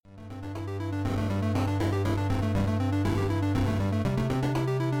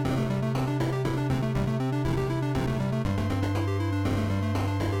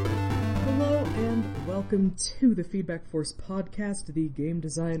welcome to the Feedback Force podcast, the game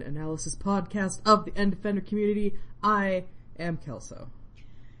design analysis podcast of the End Defender community. I am Kelso.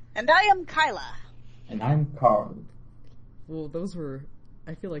 And I am Kyla. And I'm Carl. Well, those were,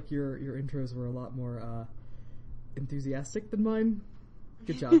 I feel like your intros were a lot more, enthusiastic than mine.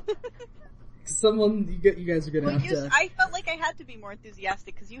 Good job. You guys are gonna have to... I felt like I had to be more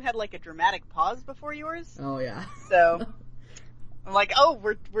enthusiastic because you had like a dramatic pause before yours. Oh, yeah. So... I'm like, oh,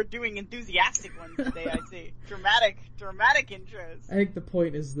 we're doing enthusiastic ones today, I see. Dramatic intros. I think the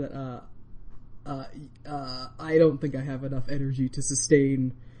point is that, I don't think I have enough energy to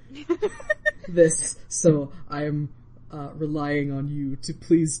sustain this, so I am, relying on you to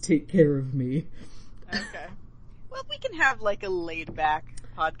please take care of me. Okay. Well, we can have like a laid-back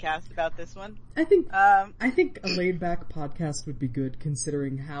podcast about this one. I think a laid-back podcast would be good,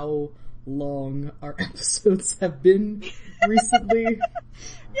 considering how long our episodes have been recently.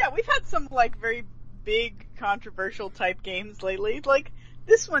 Yeah, we've had some like very big controversial type games lately. Like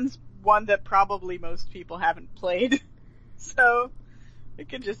this one's one that probably most people haven't played. So it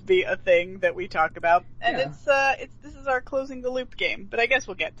could just be a thing that we talk about. And this is our closing the loop game, but I guess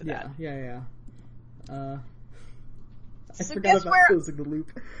we'll get to that. Yeah. I so forgot about closing the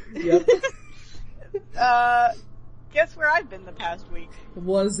loop. Yep. Guess where I've been the past week?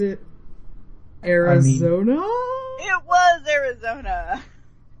 Was it Arizona? It was Arizona.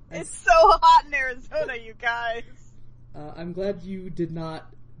 It's so hot in Arizona, you guys. I'm glad you did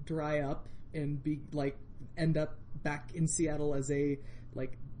not dry up and end up back in Seattle as a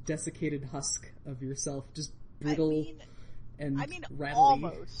desiccated husk of yourself, just brittle and rattly.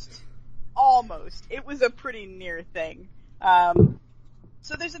 Almost. It was a pretty near thing.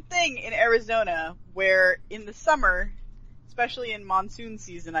 So there's a thing in Arizona where in the summer, especially in monsoon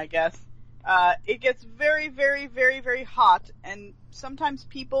season, I guess, it gets very, very, very, very hot, and sometimes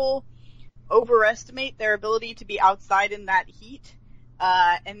people overestimate their ability to be outside in that heat,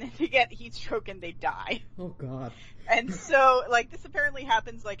 and then they get heat stroke and they die. Oh god. And so, this apparently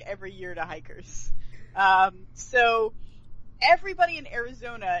happens, every year to hikers. So, everybody in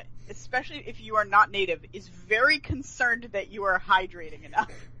Arizona, especially if you are not native, is very concerned that you are hydrating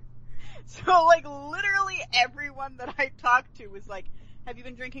enough. So, literally everyone that I talked to was like, have you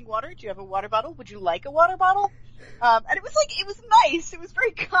been drinking water? Do you have a water bottle? Would you like a water bottle? And it was nice. It was very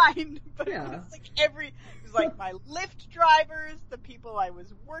kind. But yeah. It was my Lyft drivers, the people I was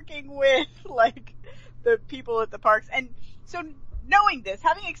working with, the people at the parks. And so knowing this,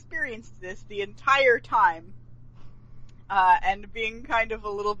 having experienced this the entire time, and being kind of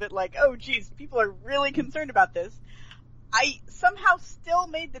a little bit oh geez, people are really concerned about this, I somehow still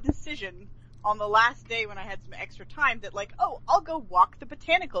made the decision on the last day when I had some extra time that I'll go walk the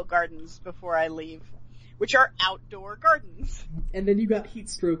botanical gardens before I leave, which are outdoor gardens. And then you got heat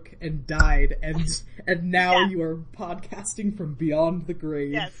stroke and died, and now you are podcasting from beyond the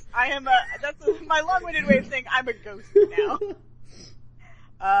grave. Yes, I am that's my long-winded way of saying I'm a ghost now.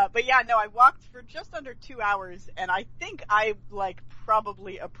 But yeah, no, I walked for just under 2 hours, and I think I,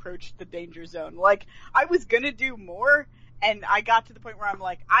 probably approached the danger zone. I was gonna do more, and I got to the point where I'm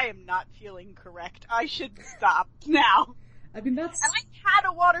I am not feeling correct. I should stop now. I mean, that's... And I had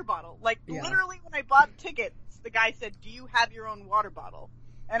a water bottle. Literally when I bought tickets, the guy said, do you have your own water bottle?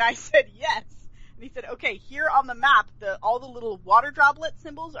 And I said, yes. And he said, okay, here on the map, all the little water droplet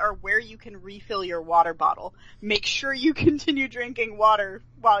symbols are where you can refill your water bottle. Make sure you continue drinking water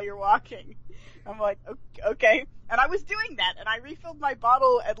while you're walking. I'm like, okay. And I was doing that, and I refilled my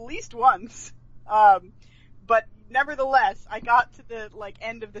bottle at least once. But nevertheless, I got to the,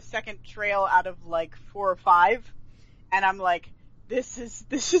 end of the second trail out of, 4 or 5, and I'm like, this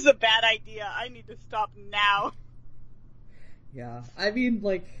is a bad idea. I need to stop now. Yeah. I mean,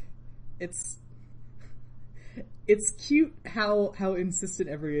 it's cute how insistent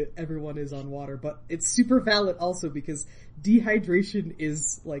everyone is on water, but it's super valid also because dehydration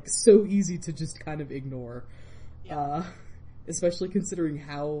is, so easy to just kind of ignore. Yeah. Especially considering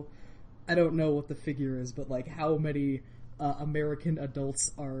how, I don't know what the figure is, but how many American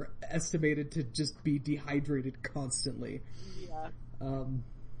adults are estimated to just be dehydrated constantly. Yeah.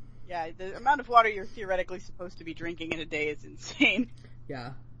 Yeah, the amount of water you're theoretically supposed to be drinking in a day is insane.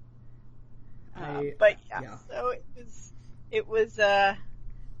 Yeah. So it was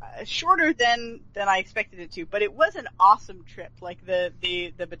shorter than I expected it to, but it was an awesome trip.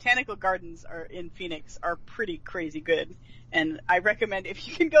 The botanical gardens in Phoenix are pretty crazy good. And I recommend, if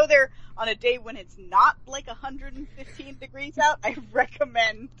you can go there on a day when it's not 115 degrees out, I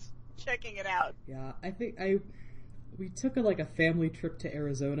recommend checking it out. Yeah, I think we took a family trip to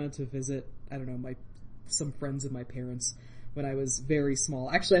Arizona to visit, I don't know, some friends of my parents. when I was very small.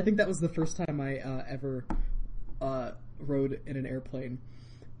 Actually, I think that was the first time I ever rode in an airplane.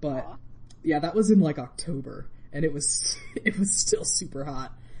 But yeah, that was in like October, and it was still super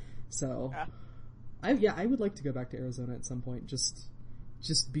hot. So I would like to go back to Arizona at some point, just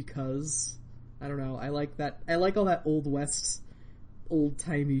because I don't know. I like all that Old West, old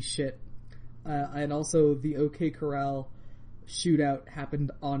timey shit. And also the OK Corral shootout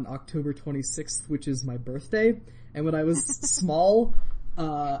happened on October 26th, which is my birthday. And when I was small,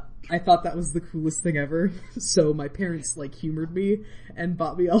 I thought that was the coolest thing ever. So my parents like humored me and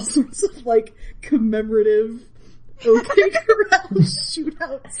bought me all sorts of like commemorative OK Corral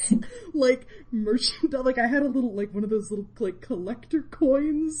shootouts, like merchandise. Like I had a little, like one of those little like collector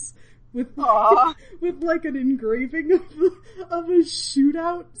coins with like an engraving of a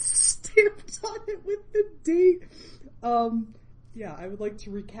shootout stamped on it with the date. Yeah, I would like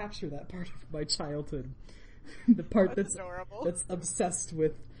to recapture that part of my childhood. The part that's obsessed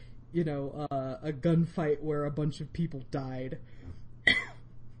with, you know, a gunfight where a bunch of people died.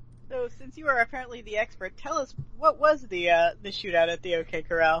 So, since you are apparently the expert, tell us, what was the shootout at the OK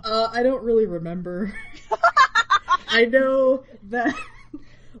Corral? I don't really remember. I know that,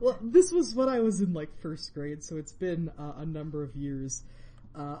 well, this was when I was in, like, first grade, so it's been a number of years.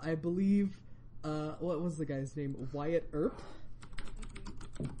 I believe, what was the guy's name? Wyatt Earp?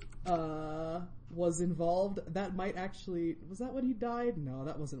 Was involved. That might actually, was that when he died? No,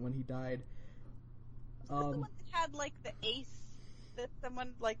 that wasn't when he died. Was that the one that had, like, the ace? That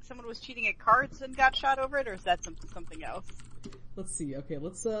someone was cheating at cards and got shot over it, or is that something else? Let's see. Okay,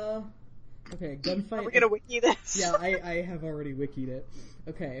 okay, gunfight. Are we gonna wiki this? Yeah, I have already wikied it.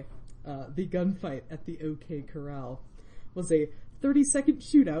 Okay, the gunfight at the OK Corral was a 30-second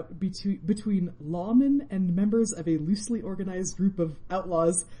shootout between lawmen and members of a loosely organized group of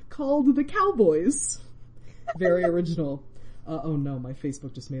outlaws called the Cowboys. Very original. Oh no, my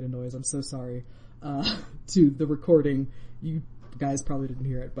Facebook just made a noise. I'm so sorry. To the recording, you guys probably didn't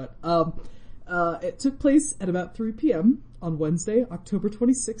hear it, but it took place at about 3 p.m. on Wednesday, October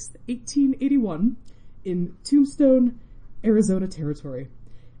 26th, 1881, in Tombstone, Arizona Territory.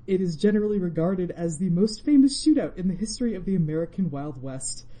 It is generally regarded as the most famous shootout in the history of the American Wild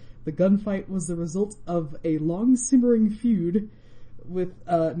West. The gunfight was the result of a long-simmering feud with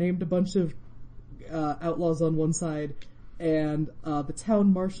named a bunch of outlaws on one side, and the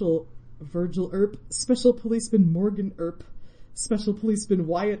town marshal Virgil Earp, Special Policeman Morgan Earp, Special Policeman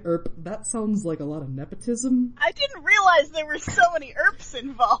Wyatt Earp. That sounds like a lot of nepotism. I didn't realize there were so many Earps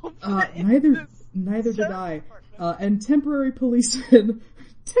involved. Neither did I. And temporary policeman,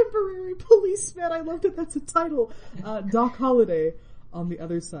 I love that that's a title, Doc Holliday on the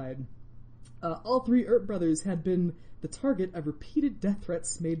other side. All three Earp brothers had been the target of repeated death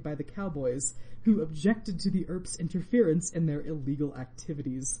threats made by the Cowboys, who objected to the Earps' interference in their illegal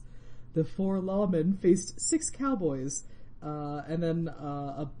activities. The four lawmen faced 6 Cowboys, and then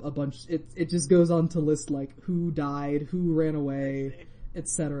a bunch. It just goes on to list like who died, who ran away,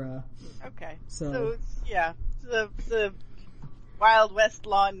 etc. Okay, so yeah, the Wild West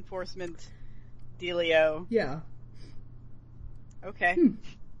law enforcement dealio. Yeah. Okay.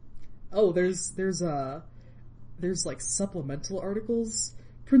 Oh, there's like supplemental articles,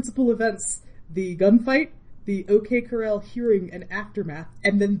 principal events, the gunfight, the OK Corral hearing and aftermath,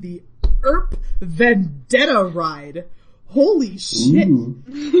 and then the Earp Vendetta ride. Holy shit!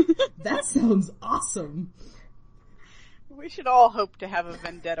 That sounds awesome. We should all hope to have a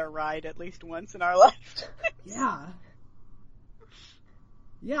Vendetta ride at least once in our life.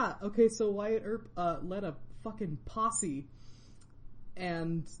 Yeah, okay, so Wyatt Earp led a fucking posse,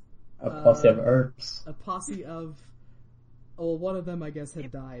 and a posse of Earps. A posse of, well, one of them I guess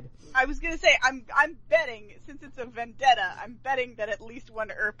had died. I was gonna say, I'm betting, since it's a vendetta, I'm betting that at least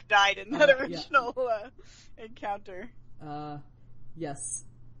one Earp died in that original encounter. Yes.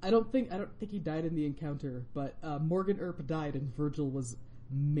 I don't think he died in the encounter, but Morgan Earp died and Virgil was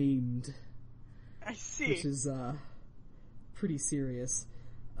maimed. I see. Which is pretty serious.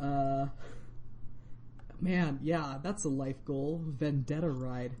 Man, yeah, that's a life goal. Vendetta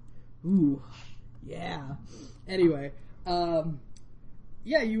ride. Ooh, yeah. Anyway,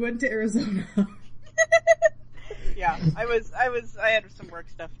 yeah, you went to Arizona. Yeah, I had some work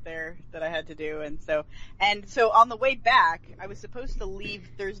stuff there that I had to do, and so on the way back, I was supposed to leave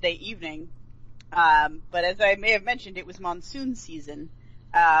Thursday evening, but as I may have mentioned, it was monsoon season,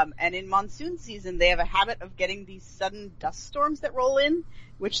 and in monsoon season, they have a habit of getting these sudden dust storms that roll in,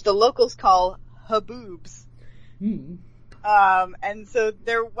 which the locals call haboobs. And so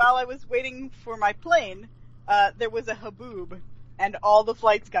while I was waiting for my plane, there was a haboob, and all the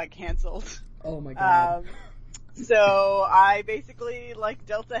flights got canceled. Oh my god. So I basically, like,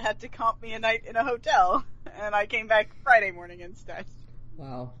 Delta had to comp me a night in a hotel, and I came back Friday morning instead.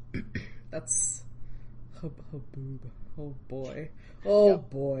 Wow. That's... Haboob. Oh boy. Oh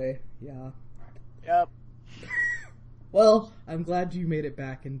boy. Yeah. Yep. Well, I'm glad you made it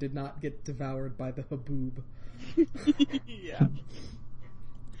back and did not get devoured by the haboob. Yeah.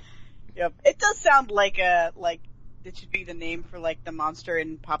 Yep. It does sound like it should be the name for, like, the monster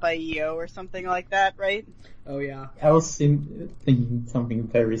in Papa E.O. or something like that, right? Oh yeah. I was thinking something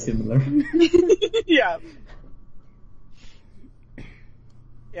very similar. Yeah.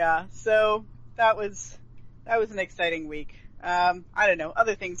 Yeah, so that was an exciting week. I don't know,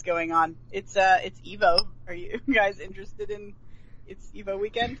 other things going on. It's Evo. Are you guys interested in it's Evo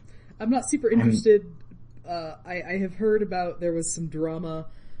weekend? I'm not super interested. I have heard about there was some drama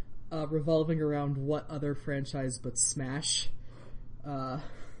revolving around what other franchise but Smash,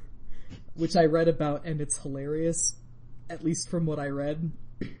 which I read about, and it's hilarious, at least from what I read,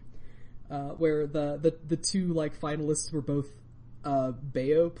 where the two, like, finalists were both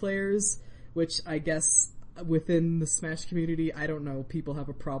Bayo players, which I guess within the Smash community, I don't know, people have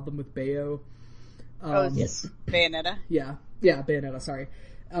a problem with Bayo. Yes. Bayonetta. Yeah, Bayonetta, sorry.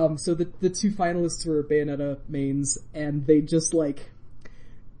 So the two finalists were Bayonetta mains, and they just, like,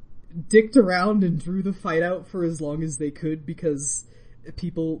 dicked around and drew the fight out for as long as they could because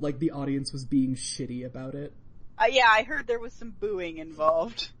people, like, the audience was being shitty about it. Yeah, I heard there was some booing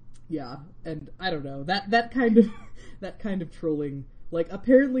involved. Yeah, and I don't know, that kind of trolling, like,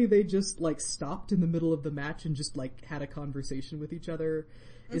 apparently they just, like, stopped in the middle of the match and just, like, had a conversation with each other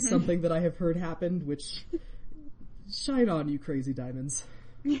is something that I have heard happened, which, shine on you, Crazy Diamonds.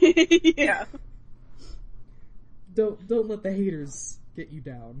 Yeah. Don't let the haters get you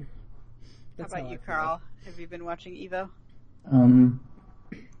down. That's how about you, I feel. Carl? Have you been watching Evo?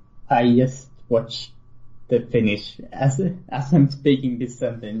 I just watched the finish as I'm speaking this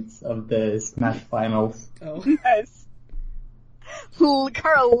sentence of the Smash Finals. Oh. Yes.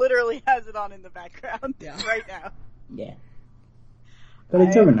 Carl literally has it on in the background right now. Yeah. But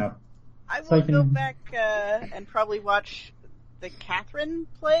it's over now. I will go back and probably watch the Catherine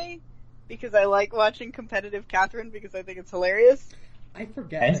play, because I like watching competitive Catherine because I think it's hilarious. I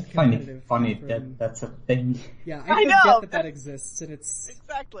forget. I that find it competitive funny Catherine- that's a thing. Yeah, I I know, forget that exists, and it's...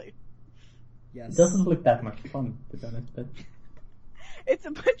 Exactly. Yes. It doesn't look that much fun, to be honest, but... It's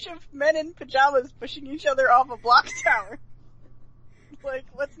a bunch of men in pajamas pushing each other off a block tower. Like,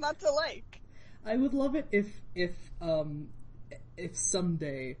 what's not to like? I would love it if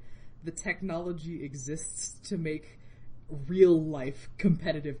someday the technology exists to make real life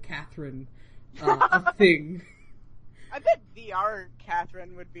competitive Catherine a thing. I bet VR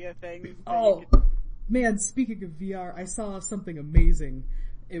Catherine would be a thing. Oh, man, speaking of VR, I saw something amazing.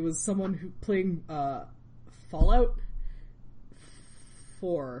 It was someone who playing Fallout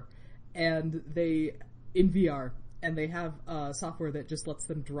 4, and they, in VR, and they have software that just lets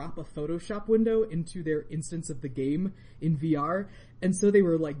them drop a Photoshop window into their instance of the game in VR, and so they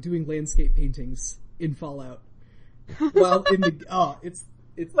were, like, doing landscape paintings in Fallout. While in the,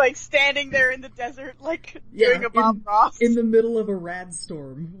 it's like standing there in the desert, like doing a Bob Ross. In the middle of a rad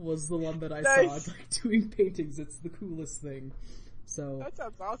storm was the one that I saw. Nice. It's like doing paintings. It's the coolest thing. So That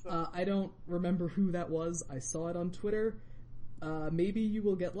sounds awesome. I don't remember who that was. I saw it on Twitter. Maybe you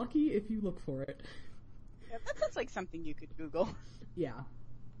will get lucky if you look for it. Yeah, that sounds like something you could Google. Yeah.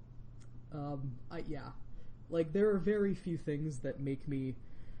 Yeah. Like, there are very few things that make me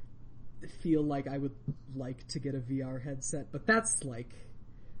feel like I would like to get a VR headset, but that's like,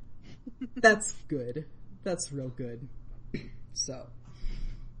 that's good. That's real good. So.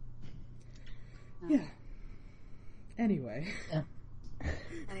 Yeah. Anyway. Yeah.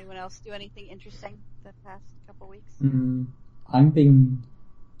 Anyone else do anything interesting the past couple weeks? I'm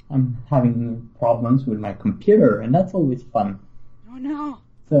having problems with my computer, and that's always fun. Oh no.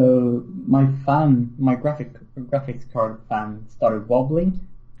 So my graphics card fan started wobbling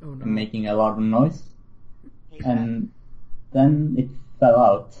and making a lot of noise, and then it fell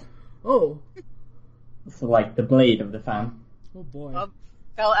out. Oh. So like the blade of the fan. Oh boy.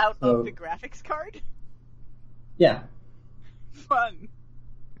 Fell out of the graphics card? Yeah. Fun.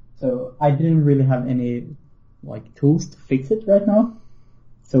 So I didn't really have any like tools to fix it right now.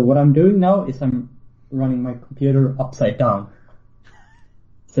 So what I'm doing now is I'm running my computer upside down.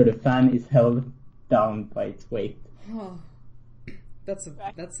 So the fan is held down by its weight. Oh. That's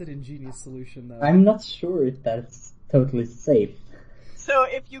an ingenious solution, though. I'm not sure if that's totally safe. So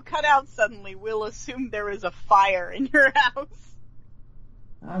if you cut out suddenly, we'll assume there is a fire in your house.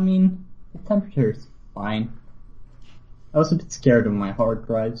 I mean, the temperature is fine. I was a bit scared of my hard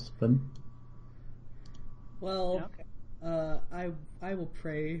drives, but Well, I will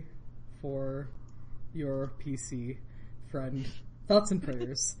pray for your PC friend. Thoughts and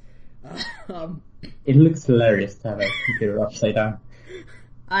prayers. It looks hilarious to have a computer upside down.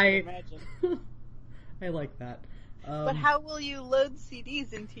 I imagine. I like that. But how will you load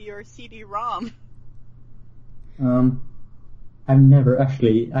CDs into your CD-ROM? I've never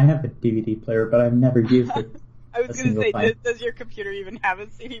actually. I have a DVD player, but I've never used it. I was going to say, does your computer even have a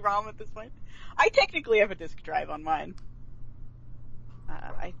CD-ROM at this point? I technically have a disk drive on mine.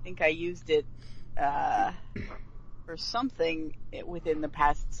 I think I used it for something within the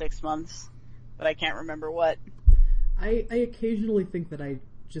past 6 months, but I can't remember what. I occasionally think that I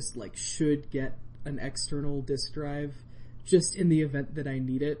just should get an external disk drive just in the event that I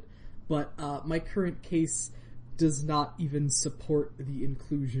need it, but my current case does not even support the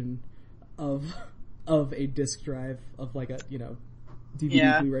inclusion of a disk drive, of a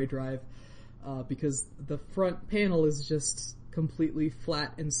DVD Blu-ray drive, because the front panel is just completely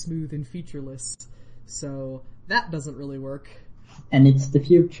flat and smooth and featureless, so that doesn't really work. And it's the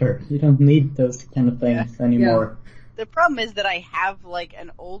future. You don't need those kind of things anymore. Yeah. The problem is that I have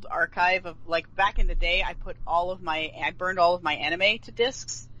an old archive of back in the day I burned all of my anime to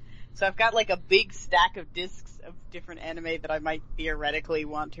discs. So I've got a big stack of discs of different anime that I might theoretically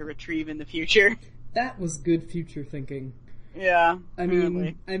want to retrieve in the future. That was good future thinking. Yeah. I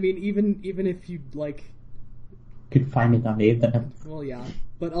mean even if you could find it on the internet. Well, yeah.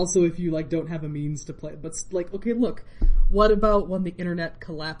 But also if you don't have a means to play, but okay, look, what about when the internet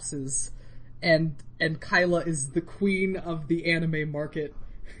collapses and Kyla is the queen of the anime market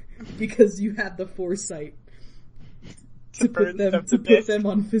because you had the foresight to put them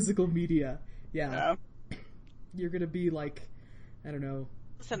on physical media. Yeah. You're gonna be I don't know.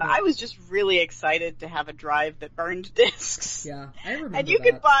 Listen, I was just really excited to have a drive that burned discs. Yeah, I remember And you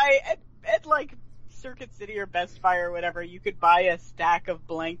could buy at Circuit City or Best Buy or whatever, you could buy a stack of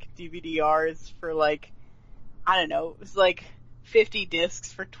blank DVD-Rs for I don't know, it was 50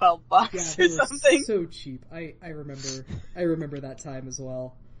 discs for $12 or something. So cheap. I remember that time as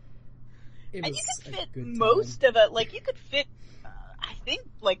well. And you could fit most of it, you could fit, I think,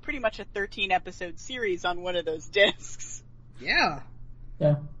 pretty much a 13-episode series on one of those discs. Yeah.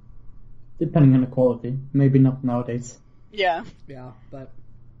 Yeah. Depending on the quality. Maybe not nowadays. Yeah. Yeah, but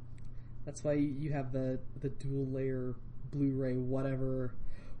that's why you have the dual layer Blu-ray whatever.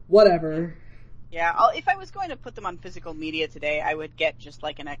 Yeah, if I was going to put them on physical media today, I would get just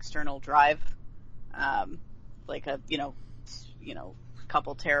an external drive.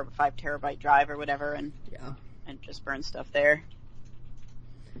 Couple 5 terabyte drive or whatever, and just burn stuff there.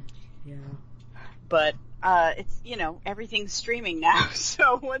 Yeah. But it's everything's streaming now,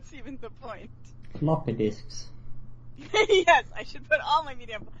 so what's even the point? Floppy disks. Yes, I should put all my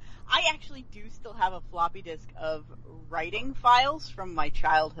media. I actually do still have a floppy disk of writing files from my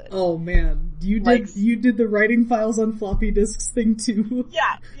childhood. Oh man, you did the writing files on floppy disks thing too?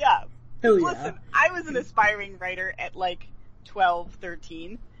 Yeah. Hell yeah. Listen, I was an aspiring writer at 12,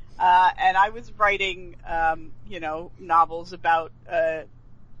 13, and I was writing, novels about,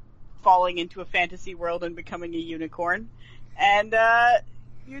 falling into a fantasy world and becoming a unicorn, and,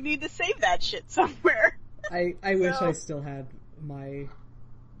 you need to save that shit somewhere. I wish I still had my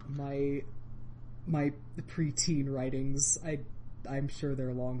preteen writings. I'm sure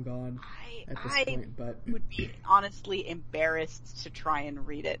they're long gone at this point, but would be honestly embarrassed to try and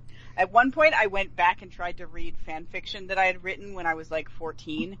read it. At one point, I went back and tried to read fan fiction that I had written when I was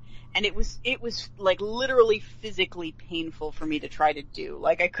 14, and it was literally physically painful for me to try to do.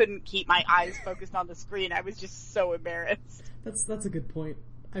 I couldn't keep my eyes focused on the screen. I was just so embarrassed. That's a good point.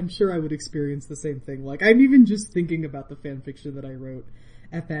 I'm sure I would experience the same thing. I'm even just thinking about the fan fiction that I wrote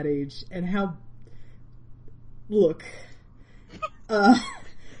at that age and how. Look. At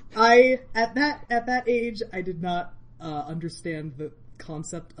that age, I did not understand the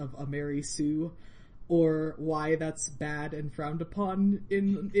concept of a Mary Sue, or why that's bad and frowned upon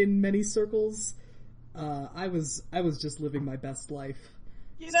in many circles. I was just living my best life.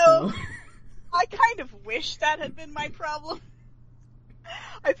 I kind of wish that had been my problem.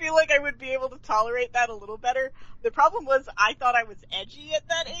 I feel like I would be able to tolerate that a little better. The problem was I thought I was edgy at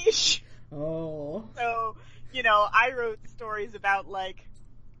that age. Oh. So, I wrote stories about,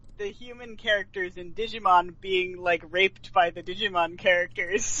 the human characters in Digimon being, raped by the Digimon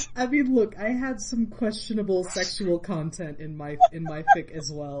characters. I mean, look, I had some questionable sexual content in my fic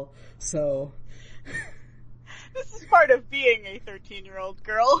as well, so... This is part of being a 13-year-old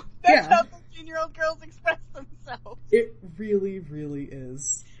girl. That's how 13-year-old girls express themselves. It really, really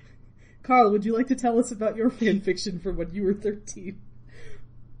is. Carl, would you like to tell us about your fanfiction from when you were 13?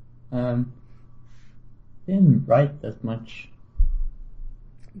 didn't write that much.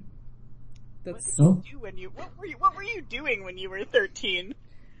 That's what did you do when you what were you doing when you were 13?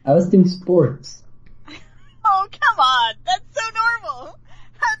 I was doing sports. Oh, come on. That's so normal.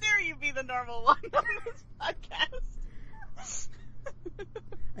 How dare you be the normal one on this podcast?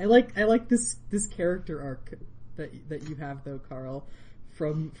 I like this character arc that you have though, Carl.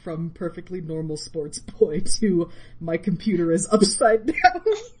 From perfectly normal sports boy to my computer is upside down.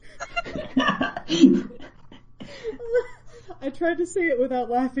 I tried to say it without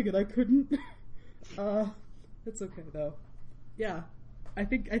laughing and I couldn't. It's okay though. Yeah. I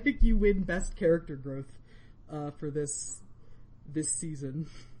think you win best character growth for this season.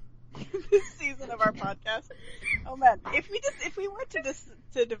 This season of our podcast. Oh man, if we were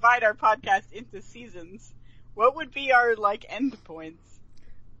to divide our podcast into seasons, what would be our like end points?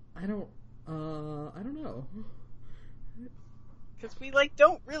 I don't know. Because we like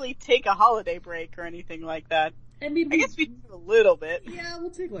don't really take a holiday break or anything like that. I mean, I guess we do a little bit. Yeah, we'll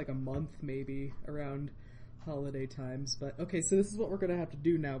take like a month maybe around holiday times. But okay, so this is what we're gonna have to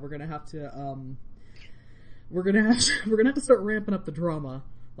do now. We're gonna have to start ramping up the drama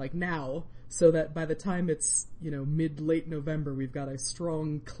like now, so that by the time it's mid-late November, we've got a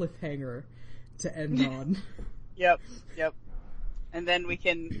strong cliffhanger to end on. Yep. And then we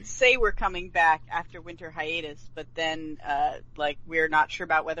can say we're coming back after winter hiatus, but then, we're not sure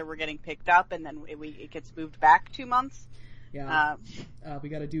about whether we're getting picked up, and then it gets moved back 2 months. Yeah. We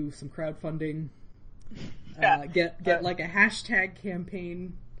gotta do some crowdfunding. Yeah. Get like a hashtag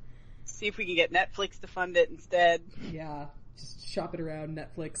campaign. See if we can get Netflix to fund it instead. Yeah. Just shop it around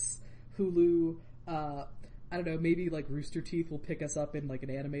Netflix, Hulu, I don't know, maybe like Rooster Teeth will pick us up in like an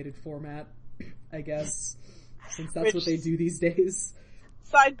animated format, I guess. Since that's what they do these days.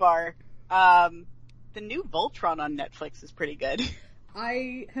 Sidebar, the new Voltron on Netflix is pretty good.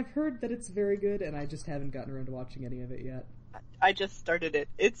 I have heard that it's very good, and I just haven't gotten around to watching any of it yet. I just started it.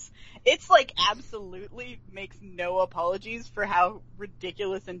 It's like absolutely makes no apologies for how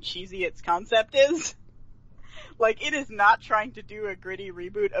ridiculous and cheesy its concept is. Like, it is not trying to do a gritty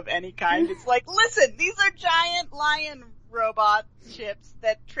reboot of any kind. It's like, listen, these are giant lion robot ships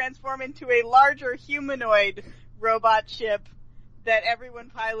that transform into a larger humanoid robot ship that everyone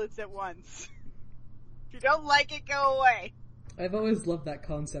pilots at once. If you don't like it, go away. I've always loved that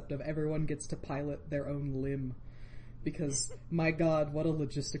concept of everyone gets to pilot their own limb. Because, my god, what a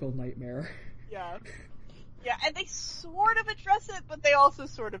logistical nightmare. Yeah. Yeah, and they sort of address it, but they also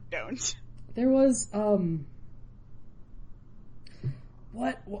sort of don't. There was,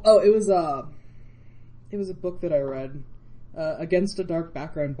 what? Oh, it was a book that I read, Against a Dark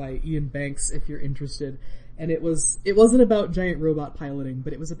Background by Ian Banks, if you're interested. And it wasn't about giant robot piloting,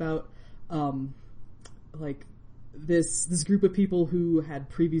 but it was about, this group of people who had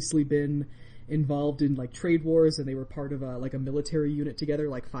previously been involved in like trade wars, and they were part of a military unit together,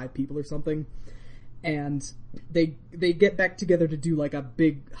 like 5 people or something. And they get back together to do like a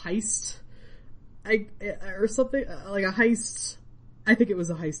big heist, or something, like a heist. I think it was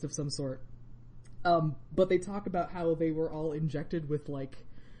a heist of some sort. But they talk about how they were all injected with like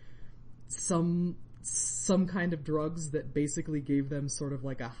some kind of drugs that basically gave them sort of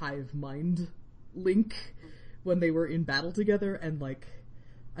like a hive mind link when they were in battle together, and like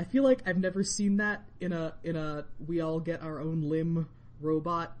I feel like I've never seen that in a we all get our own limb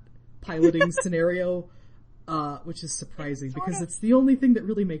robot piloting scenario, which is surprising because it's the only thing that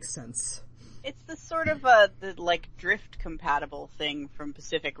really makes sense. It's the sort of the like drift compatible thing from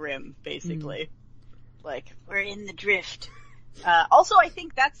Pacific Rim, basically. Like, we're in the drift. Also, I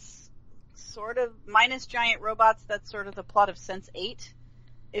think that's sort of, minus giant robots, that's sort of the plot of Sense8.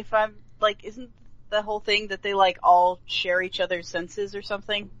 If I'm, like, isn't the whole thing that they, like, all share each other's senses or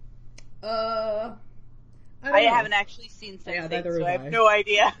something? I haven't actually seen Sense8, so I have no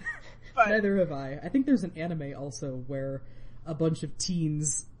idea. But neither have I. I think there's an anime also where a bunch of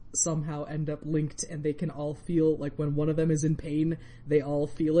teens somehow end up linked and they can all feel, like, when one of them is in pain, they all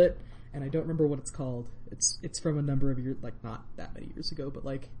feel it. And I don't remember what it's called. It's from a number of years, like not that many years ago, but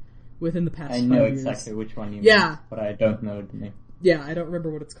like within the past 5 years. I know exactly which one you mean, but I don't know the name. Yeah, I don't remember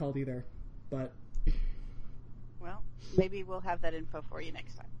what it's called either, but... Well, maybe we'll have that info for you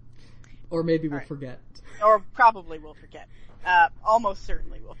next time. Or maybe we'll forget. Or probably we'll forget. Almost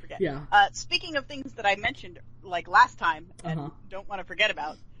certainly we'll forget. Yeah. Speaking of things that I mentioned, like last time, and don't want to forget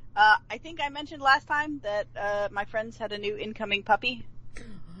about, I think I mentioned last time that my friends had a new incoming puppy.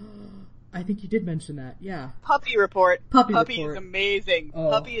 I think you did mention that, yeah. Puppy report. Puppy is amazing. Oh.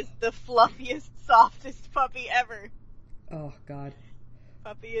 Puppy is the fluffiest, softest puppy ever. Oh, God.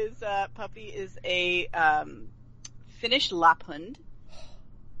 Puppy is a Finnish Lapphund.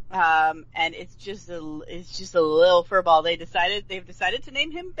 And it's just a little furball. They've decided to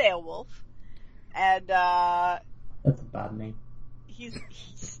name him Beowulf. And, That's a bad name. He's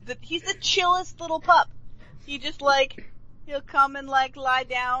the chillest little pup. He just he'll come and lie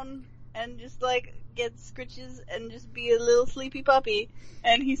down and just get scritches and just be a little sleepy puppy.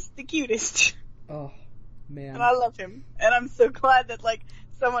 And he's the cutest. Oh, man. And I love him. And I'm so glad that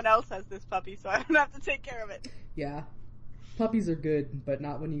someone else has this puppy so I don't have to take care of it. Yeah. Puppies are good, but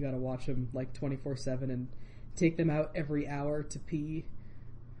not when you gotta watch them 24/7 and take them out every hour to pee.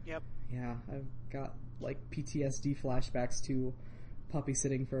 Yep. Yeah, I've got PTSD flashbacks to puppy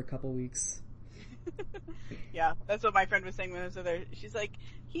sitting for a couple weeks. Yeah, that's what my friend was saying when I was there. She's like,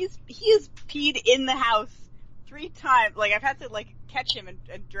 he has peed in the house 3 times. I've had to catch him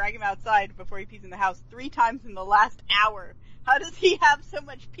and drag him outside before he pees in the house 3 times in the last hour. How does he have so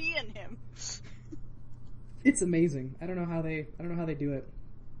much pee in him? It's amazing. I don't know how they do it.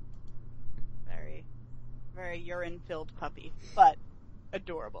 Very, very urine-filled puppy, but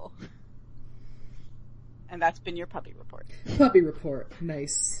adorable. And that's been your puppy report. Puppy report,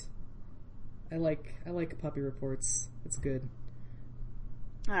 nice. I like puppy reports. It's good.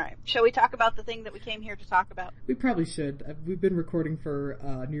 All right, shall we talk about the thing that we came here to talk about? We probably should. We've been recording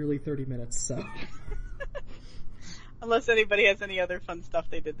for nearly 30 minutes, so. Unless anybody has any other fun stuff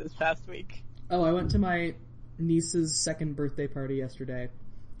they did this past week. Oh, I went to my niece's second birthday party yesterday.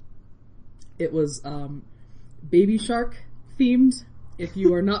 It was Baby Shark themed. If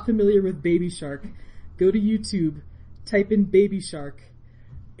you are not familiar with Baby Shark, go to YouTube, type in Baby Shark.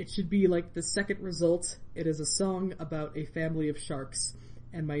 It should be the second result. It is a song about a family of sharks,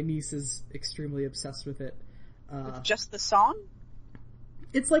 and my niece is extremely obsessed with it. With just the song?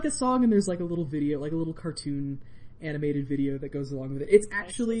 It's a song, and there's a little video, a little cartoon animated video that goes along with it. It's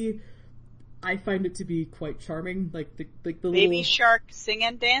actually, I find it to be quite charming. The little Baby Shark Sing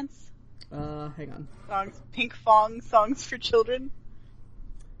and Dance? Hang on. Songs, Pink Fong songs for children?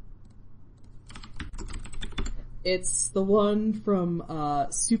 It's the one from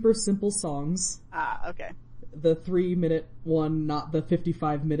Super Simple Songs. Ah, okay. The 3-minute one, not the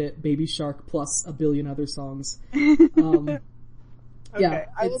 55-minute Baby Shark plus a billion other songs. Okay, yeah,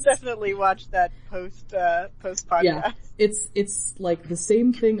 I will definitely watch that post podcast. Yeah, it's the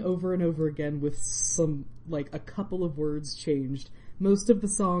same thing over and over again with some a couple of words changed. Most of the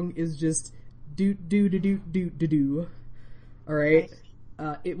song is just do do do do do do do. All right,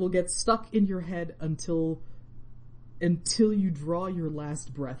 nice. It will get stuck in your head until you draw your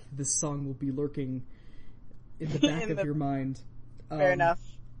last breath. This song will be lurking in the back of your mind. Fair enough.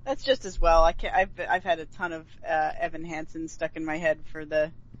 That's just as well. I've had a ton of Evan Hansen stuck in my head for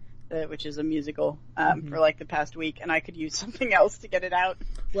the which is a musical for the past week, and I could use something else to get it out.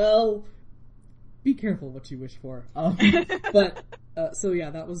 Well, be careful what you wish for. But so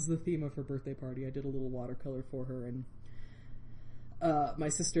yeah, that was the theme of her birthday party. I did a little watercolor for her, and my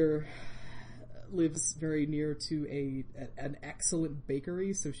sister lives very near to an excellent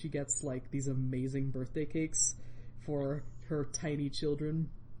bakery, so she gets these amazing birthday cakes for her tiny children.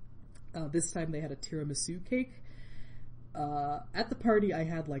 This time they had a tiramisu cake. At the party I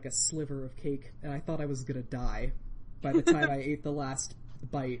had a sliver of cake, and I thought I was gonna die by the time I ate the last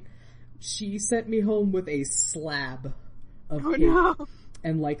bite. She sent me home with a slab of cake no.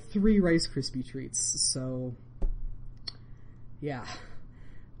 and 3 Rice Krispie treats, so yeah.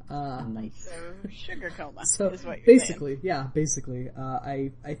 Nice. So, sugar coma so is what you're basically, saying. yeah, basically.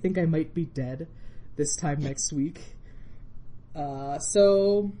 I think I might be dead this time next week.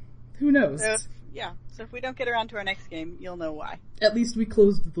 So who knows? So if we don't get around to our next game, you'll know why. At least we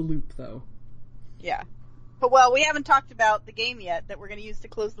closed the loop, though. Yeah. But we haven't talked about the game yet that we're going to use to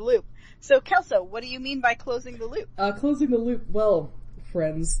close the loop. So, Kelso, what do you mean by closing the loop? Closing the loop, well,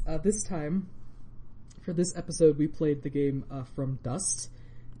 friends, this time, for this episode, we played the game, From Dust,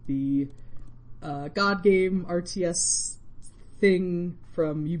 the, God game RTS thing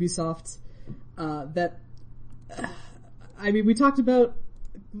from Ubisoft, we talked about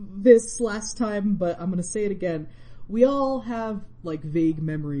this last time, but I'm gonna say it again. We all have, vague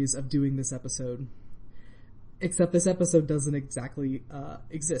memories of doing this episode. Except this episode doesn't exactly,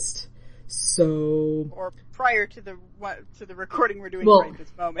 exist. So... Or prior to the recording we're doing right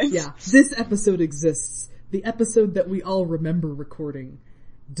this moment. Yeah, this episode exists. The episode that we all remember recording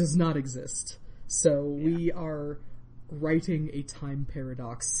does not exist. So we are writing a time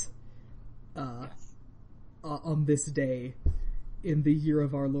paradox, on this day in the year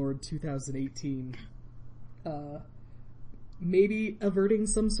of our Lord 2018. Maybe averting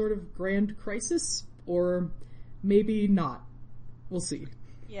some sort of grand crisis, or maybe not. We'll see.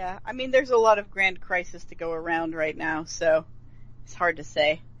 Yeah, there's a lot of grand crisis to go around right now, so It's hard to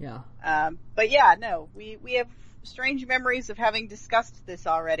say. Yeah. But yeah, no, we have strange memories of having discussed this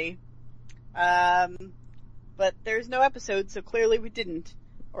already. But there's no episode, so clearly we didn't.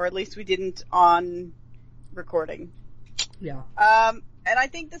 Or at least we didn't on recording. Yeah. And I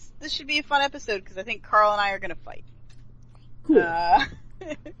think this should be a fun episode because I think Carl and I are gonna fight. Cool.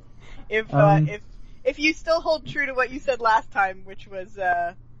 If you still hold true to what you said last time, which was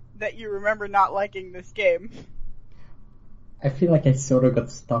that you remember not liking this game. I feel like I sort of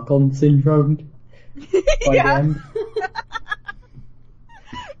got Stockholm syndrome by the end.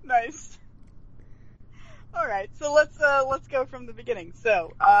 Nice. All right, so let's go from the beginning.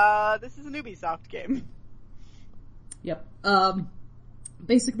 So this is an Ubisoft game. Yep.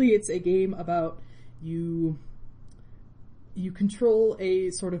 Basically, it's a game about you control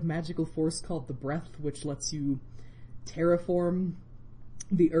a sort of magical force called the Breath, which lets you terraform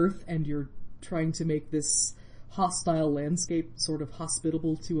the Earth, and you're trying to make this hostile landscape sort of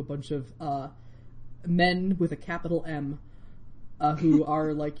hospitable to a bunch of men with a capital M, who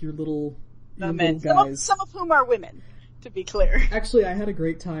are like your little guys. Some of whom are women, to be clear. Actually, I had a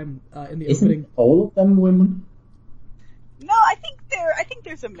great time in the Isn't opening. all of them women? No, I think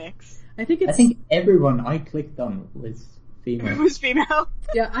there's a mix. I think everyone I clicked on was female. Was female.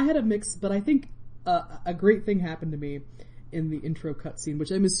 Yeah, I had a mix, but I think a great thing happened to me in the intro cutscene,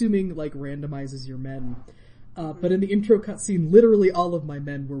 which I'm assuming like randomizes your men. But in the intro cutscene, literally all of my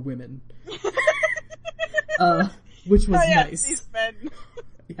men were women, which was nice. These men.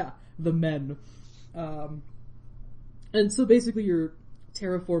 Yeah, the men. And so basically, you're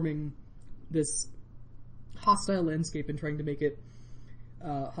terraforming this hostile landscape and trying to make it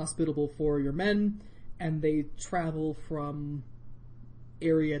hospitable for your men, and they travel from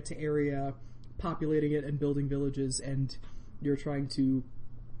area to area, populating it and building villages, and you're trying to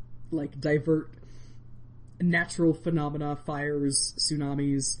like divert natural phenomena, fires,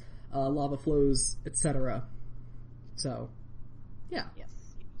 tsunamis, lava flows, etc. So, yeah. Yes.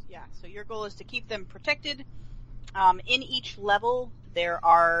 Yeah, so your goal is to keep them protected. In each level, there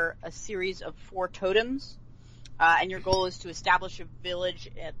are a series of 4 totems, and your goal is to establish a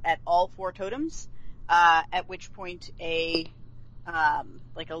village at all 4 totems, at which point a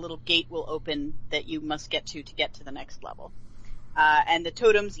little gate will open that you must get to get to the next level. And the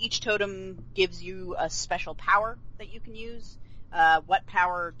totems, each totem gives you a special power that you can use. What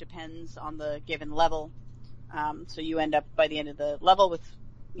power depends on the given level. So you end up by the end of the level with,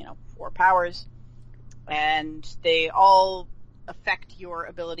 4 powers. And they all affect your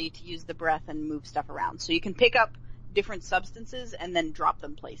ability to use the breath and move stuff around. So you can pick up different substances and then drop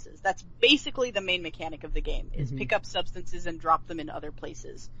them places. That's basically the main mechanic of the game, is pick up substances and drop them in other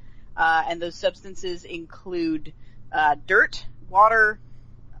places. And those substances include dirt, water,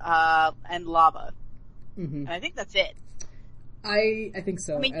 and lava. Mm-hmm. And I think that's it. I think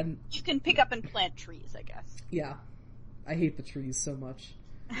so. I mean, and you can pick up and plant trees, I guess. Yeah. I hate the trees so much.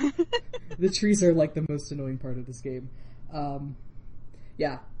 The trees are like the most annoying part of this game.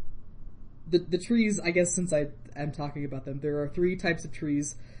 Yeah. The trees, I guess since I'm talking about them, there are 3 types of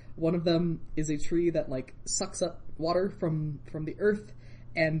trees. One of them is a tree that like sucks up water from the earth,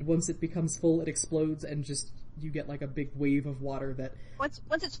 and once it becomes full, it explodes and just you get like a big wave of water that... Once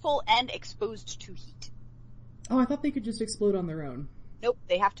it's full and exposed to heat. Oh, I thought they could just explode on their own. Nope,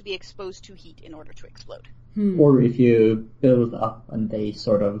 they have to be exposed to heat in order to explode. Or if you build up and they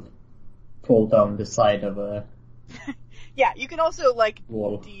sort of fall down the side of a... Yeah, you can also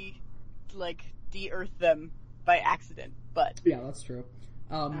wall. de-earth them by accident, but... Yeah, that's true.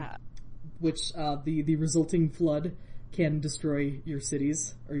 Which, the resulting flood can destroy your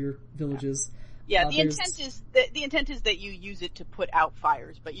cities, or your villages. Yeah, the intent is that you use it to put out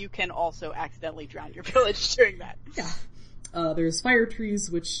fires, but you can also accidentally drown your village doing that. Yeah. There's fire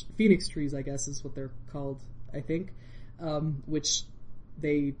trees, which, phoenix trees, I guess, is what they're called, I think, which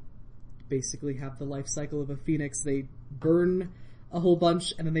they basically have the life cycle of a phoenix. They burn a whole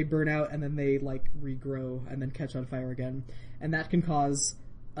bunch, and then they burn out, and then they, regrow, and then catch on fire again. And that can cause,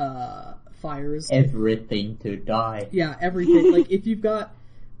 fires. Everything to die. Yeah, everything. If you've got,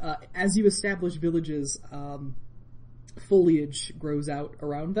 as you establish villages, foliage grows out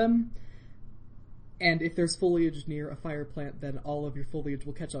around them. And if there's foliage near a fire plant, then all of your foliage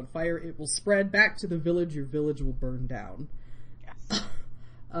will catch on fire. It will spread back to the village. Your village will burn down. Yes.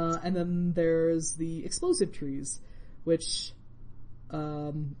 And then there's the explosive trees, which,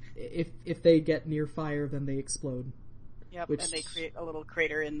 if they get near fire, then they explode. Yep, and they create a little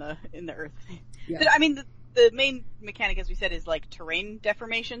crater in the earth. Yeah. But, I mean, the main mechanic, as we said, is terrain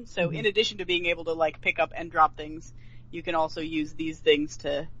deformation. So in addition to being able to pick up and drop things, you can also use these things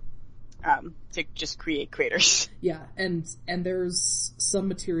to to just create craters. Yeah, and there's some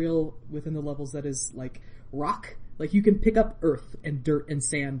material within the levels that is like rock. Like you can pick up earth and dirt and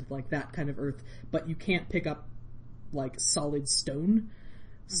sand, like that kind of earth, but you can't pick up like solid stone.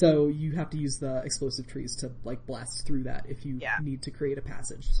 So you have to use the explosive trees to like blast through that if you need to create a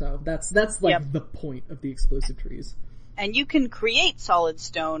passage. So that's like the point of the explosive trees. And you can create solid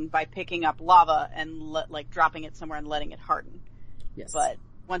stone by picking up lava and like dropping it somewhere and letting it harden. Yes. But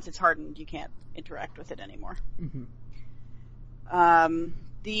once it's hardened, you can't interact with it anymore. Mm-hmm.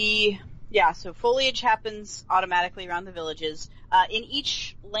 So foliage happens automatically around the villages. In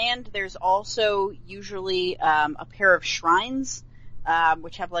each land, there's also usually a pair of shrines,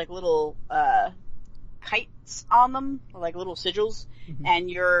 which have like little kites on them, or like little sigils, and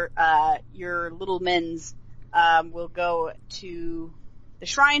your little men's will go to the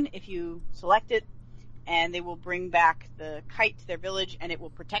shrine if you select it, and they will bring back the kite to their village, and it will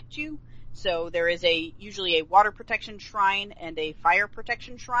protect you. So there is usually a water protection shrine and a fire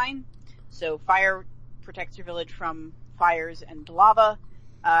protection shrine. So fire protects your village from fires and lava,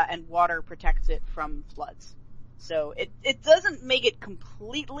 and water protects it from floods. So it doesn't make it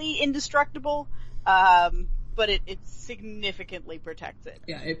completely indestructible, but it significantly protects it.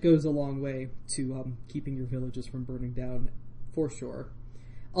 Yeah, it goes a long way to keeping your villages from burning down, for sure.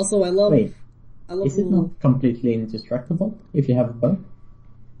 Also, I love. Is it not completely indestructible if you have a bow?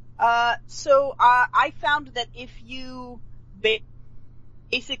 I found that if you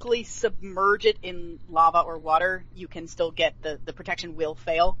basically submerge it in lava or water, you can still get the protection will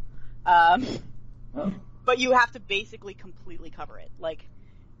fail. But you have to basically completely cover it. Like,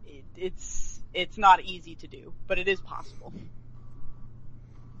 it's not easy to do, but it is possible.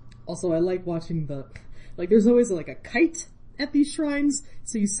 Also, I like watching there's always like a kite at these shrines,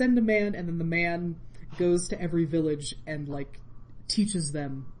 so you send a man, and then the man goes to every village and like teaches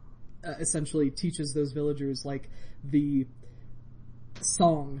them, essentially teaches those villagers like the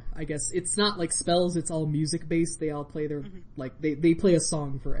song, I guess. It's not like spells, it's all music based. They all play their, like, they play a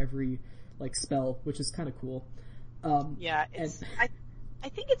song for every, like, spell, which is kind of cool. I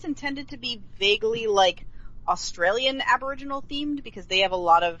think it's intended to be vaguely, like, Australian Aboriginal themed, because they have a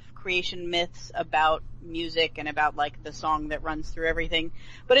lot of creation myths about music and about, like, the song that runs through everything.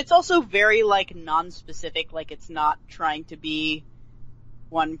 But it's also very, like, non-specific, like, it's not trying to be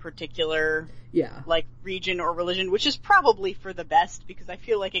one particular like region or religion, which is probably for the best, because I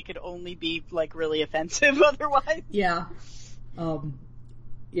feel like it could only be like really offensive otherwise. So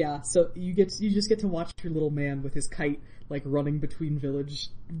you just get to watch your little man with his kite like running between village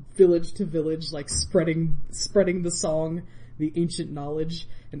to village, like spreading the song, the ancient knowledge,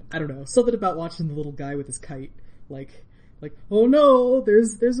 and I don't know, something about watching the little guy with his kite, like oh no,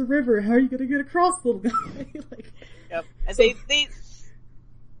 there's a river, how are you gonna get across, little guy? And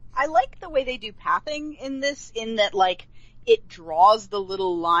I like the way they do pathing in this, in that, like, it draws the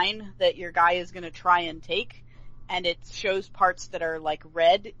little line that your guy is going to try and take, and it shows parts that are, like,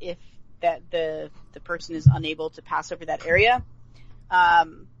 red if that the person is unable to pass over that area.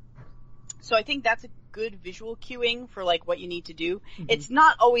 So I think that's a good visual cueing for, like, what you need to do. It's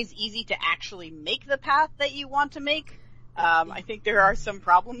not always easy to actually make the path that you want to make. I think there are some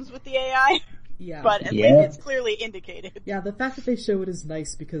problems with the AI. Yeah. But at least it's clearly indicated. Yeah, the fact that they show it is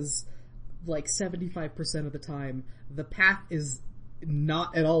nice, because like 75% of the time, the path is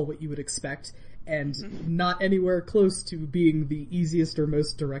not at all what you would expect, and not anywhere close to being the easiest or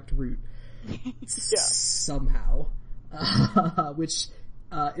most direct route. Somehow. Which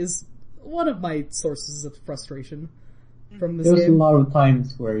is one of my sources of frustration from this game. There's a lot of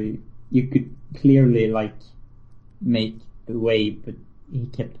times where you could clearly like make the way, but he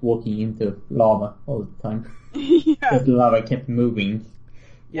kept walking into lava all the time. Because the lava kept moving.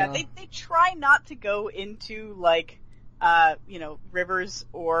 They try not to go into, like, rivers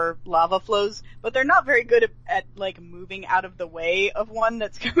or lava flows, but they're not very good at like, moving out of the way of one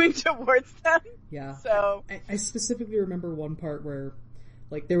that's coming towards them. Yeah. So. I specifically remember one part where,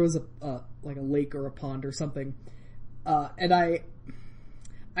 like, there was a lake or a pond or something, and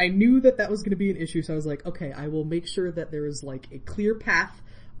I knew that was going to be an issue, so I was like, okay, I will make sure that there is, like, a clear path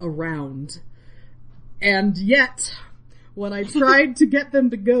around. And yet, when I tried to get them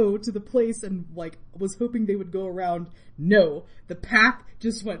to go to the place and, like, was hoping they would go around, no, the path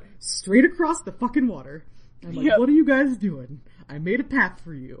just went straight across the fucking water. I'm like, what are you guys doing? I made a path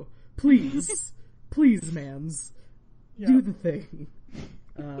for you. Please. Please, mans. Do the thing.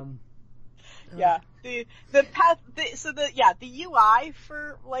 The path, the UI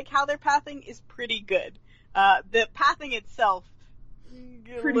for, like, how they're pathing is pretty good. The pathing itself,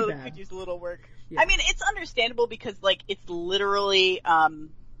 could use a little work. Yeah. I mean, it's understandable because, like, it's literally,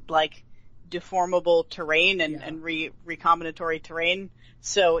 like, deformable terrain and recombinatory terrain.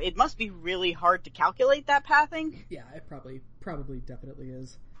 So it must be really hard to calculate that pathing. Yeah, it probably definitely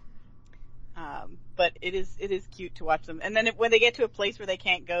is. But it is cute to watch them. And then when they get to a place where they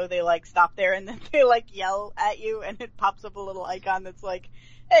can't go, they like stop there and then they like yell at you and it pops up a little icon that's like,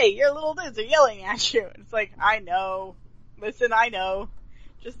 hey, your little dudes are yelling at you. And it's like, I know. Listen, I know.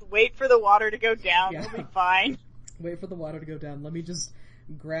 Just wait for the water to go down. Yeah. We'll be fine. Wait for the water to go down. Let me just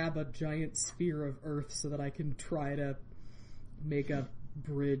grab a giant sphere of earth so that I can try to make a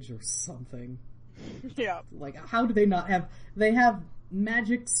bridge or something. Yeah. Like, how do they not have... They have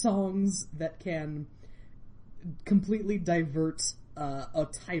magic songs that can completely divert a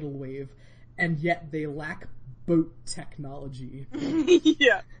tidal wave, and yet they lack boat technology.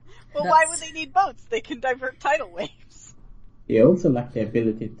 Yeah. Well, why would they need boats? They can divert tidal waves. They also lack the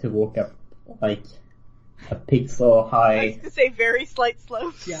ability to walk up, like, a pixel high... I was gonna say very slight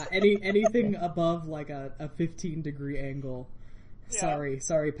slopes. Yeah, anything above, like, a 15-degree angle. Yeah.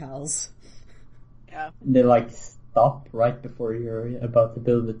 Sorry, pals. Yeah. They, like, stop right before you're about to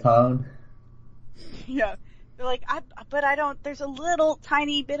build a town. Yeah. They're like, but I don't, there's a little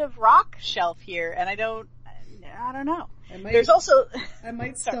tiny bit of rock shelf here, and I don't know. There's also... I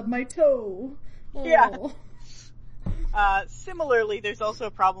might stub my toe. Oh. Yeah. Similarly, there's also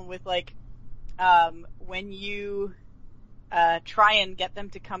a problem with, like, when you, try and get them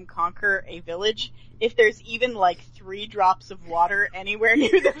to come conquer a village, if there's even, like, 3 drops of water anywhere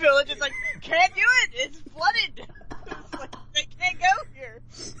near the village, it's like, can't do it! It's flooded! It's like, they can't go here!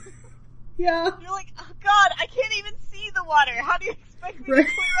 Yeah. You're like, oh god, I can't even see the water! How do you expect me to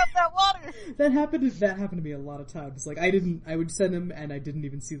clear up that water? That happened to me a lot of times. Like, I would send them and I didn't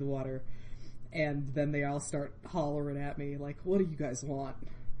even see the water. And then they all start hollering at me, like, what do you guys want?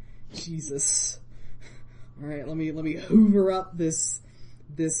 Jesus. Alright, let me hoover up this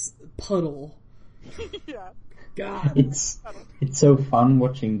puddle. Yeah. God. It's so fun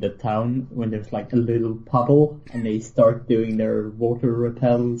watching the town when there's like a little puddle and they start doing their water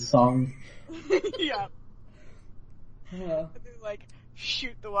repel song. Yeah. Uh, And they, like,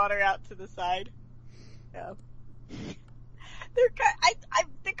 shoot the water out to the side. Yeah.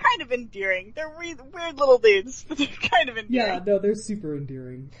 They're kind of endearing. They're weird little dudes, but they're kind of endearing. yeah, no, they're super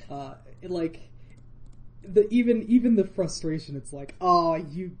endearing. Like, even the frustration, it's like, oh,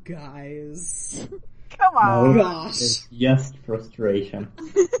 you guys. Come on. No, Gosh. it's just frustration.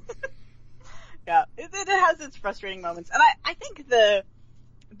 Yeah, it has its frustrating moments. And I think the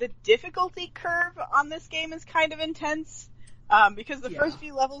difficulty curve on this game is kind of intense. Because the first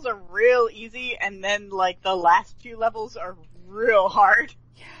few levels are real easy, and then, like, the last few levels are real hard.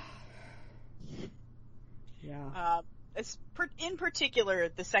 Yeah. In particular,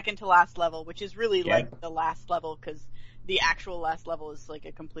 the second to last level, which is really like the last level, because the actual last level is like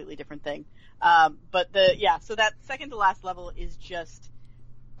a completely different thing. So that second to last level is just,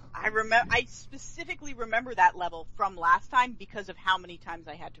 I specifically remember that level from last time because of how many times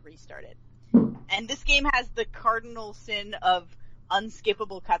I had to restart it. And this game has the cardinal sin of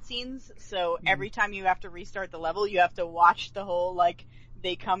unskippable cutscenes, so every time you have to restart the level, you have to watch the whole, like,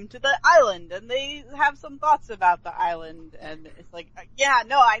 they come to the island, and they have some thoughts about the island, and it's like, yeah,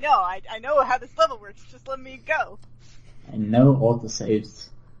 no, I know how this level works, just let me go. And no autosaves.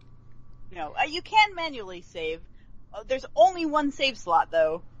 No, you can manually save. There's only one save slot,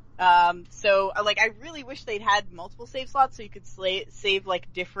 though. So, like, I really wish they'd had multiple save slots so you could save,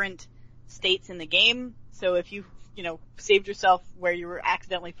 like, different states in the game. So if you saved yourself where you were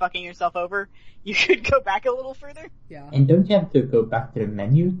accidentally fucking yourself over, you could go back a little further. Yeah. And don't you have to go back to the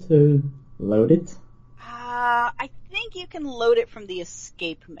menu to load it? I think you can load it from the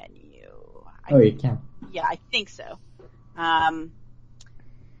escape menu. You can. Yeah, I think so. I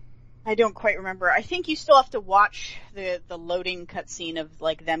don't quite remember. I think you still have to watch the loading cutscene of,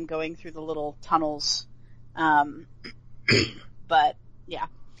 like, them going through the little tunnels. But, yeah.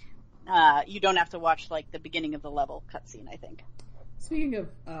 You don't have to watch, like, the beginning of the level cutscene, I think. Speaking of,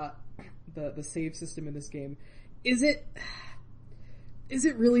 the save system in this game, is it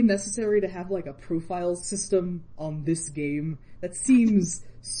really necessary to have, like, a profile system on this game? That seems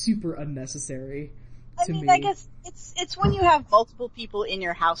super unnecessary to me. I guess it's when you have multiple people in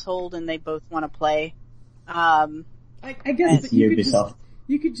your household and they both want to play. I guess that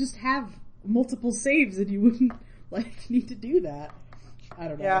you could just have multiple saves and you wouldn't, like, need to do that. I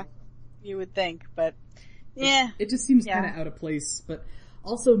don't know. Yeah, you would think, but yeah. It just seems kind of out of place, but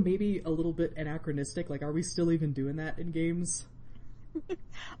also maybe a little bit anachronistic. Like, are we still even doing that in games?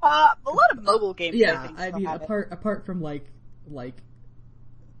 A lot of mobile games. Yeah, I mean, apart from like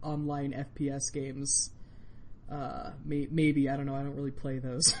online FPS games, maybe, I don't know, I don't really play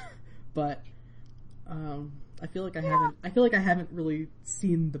those. but I feel like I haven't really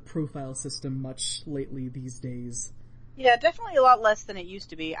seen the profile system much lately these days. Yeah, definitely a lot less than it used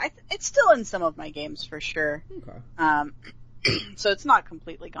to be. It's still in some of my games for sure. Okay. So it's not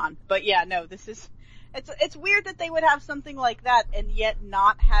completely gone. But yeah, no, it's weird that they would have something like that and yet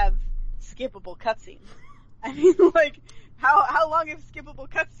not have skippable cutscenes. I mean, like, how long have skippable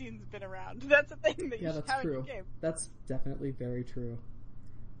cutscenes been around? That's a thing that you should have in your game. That's definitely very true.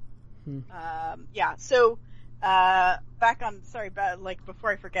 Yeah, so, back on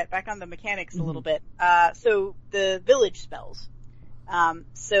the mechanics a little bit. So the village spells.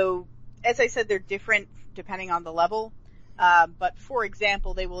 So, as I said, they're different depending on the level. But for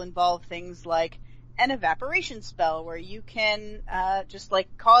example, they will involve things like an evaporation spell where you can, just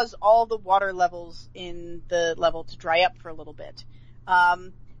like cause all the water levels in the level to dry up for a little bit.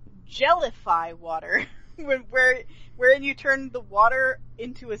 Gellify water, wherein you turn the water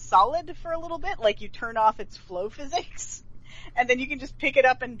into a solid for a little bit, like you turn off its flow physics, and then you can just pick it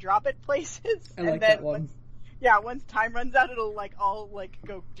up and drop it places. I like that one. Once time runs out, it'll like all like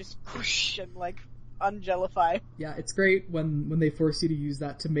go just whoosh and like ungellify. Yeah, it's great when they force you to use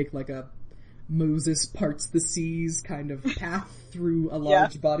that to make like a Moses parts the seas kind of path through a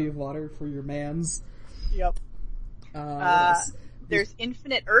large body of water for your mans. Yep. There's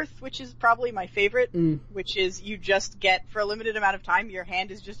Infinite Earth, which is probably my favorite, which is you just get, for a limited amount of time, your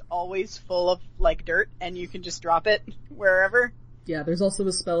hand is just always full of, like, dirt, and you can just drop it wherever. Yeah, there's also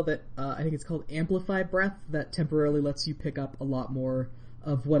a spell that, I think it's called Amplify Breath, that temporarily lets you pick up a lot more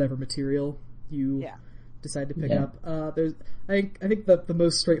of whatever material you decide to pick up. I think the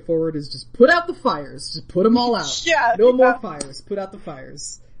most straightforward is just put out the fires. Just put them all out. No more fires. Put out the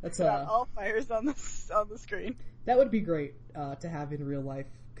fires. That's all fires on the screen. That would be great to have in real life,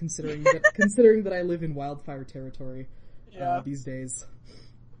 considering that I live in wildfire territory these days.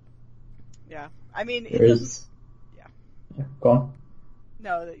 Yeah, I mean, it doesn't. Yeah, go on.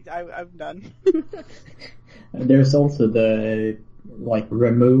 No, I'm done. There's also the like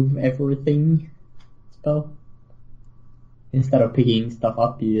remove everything spell. Instead of picking stuff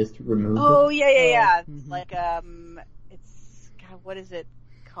up, you just remove it. Oh yeah. Mm-hmm. Like what is it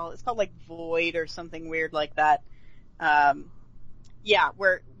called? It's called like void or something weird like that.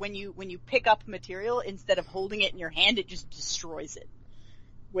 Where when you pick up material, instead of holding it in your hand, it just destroys it.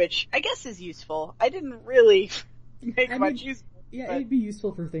 Which I guess is useful. I didn't really make much use of it. Yeah, it'd be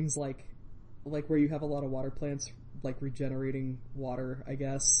useful for things like where you have a lot of water plants, like regenerating water, I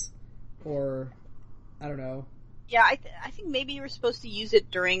guess. Or, I don't know. Yeah, I think maybe you were supposed to use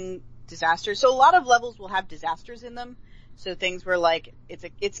it during disasters. So a lot of levels will have disasters in them. So things where like,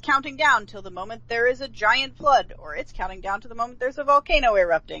 it's counting down till the moment there is a giant flood, or it's counting down to the moment there's a volcano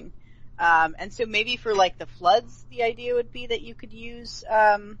erupting. And so maybe for like the floods, the idea would be that you could use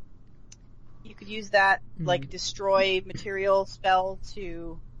that, like, destroy material spell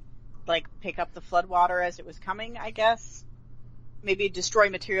to, like, pick up the flood water as it was coming, I guess. Maybe destroy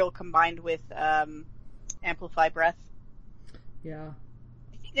material combined with, amplify breath. Yeah.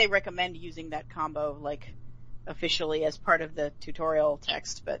 I think they recommend using that combo, like, officially as part of the tutorial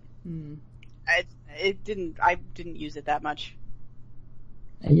text, but I didn't use it that much.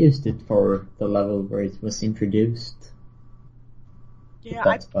 I used it for the level where it was introduced. Yeah,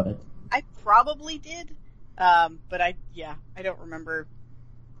 that's about it. I probably did, but I don't remember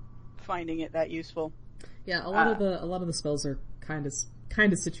finding it that useful. Yeah, a lot of the spells are kind of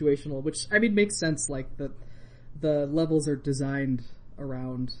situational, which I mean makes sense. Like the levels are designed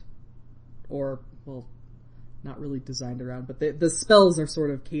around, or well, not really designed around, but the spells are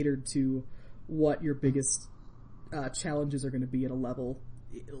sort of catered to what your biggest challenges are going to be at a level,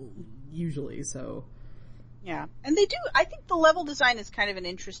 usually. So. Yeah, and they do. I think the level design is kind of an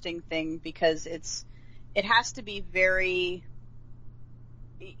interesting thing because it has to be very,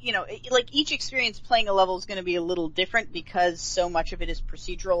 like each experience playing a level is going to be a little different because so much of it is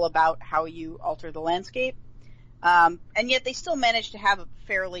procedural about how you alter the landscape, and yet they still manage to have a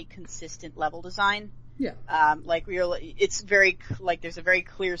fairly consistent level design. Yeah. It's very like there's a very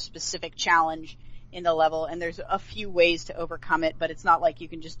clear specific challenge in the level, and there's a few ways to overcome it, but it's not like you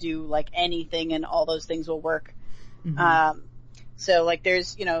can just do like anything and all those things will work. Mm-hmm. So like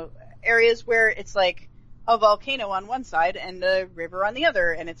there's, areas where it's like a volcano on one side and a river on the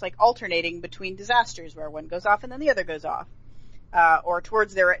other, and it's like alternating between disasters where one goes off and then the other goes off. Or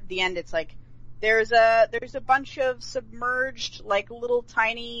towards the end, it's like there's a bunch of submerged like little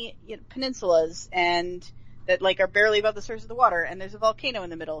tiny peninsulas and that like are barely above the surface of the water, and there's a volcano in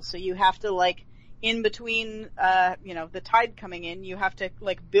the middle, so you have to like in between, the tide coming in, you have to,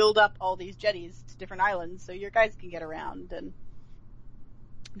 like, build up all these jetties to different islands so your guys can get around. And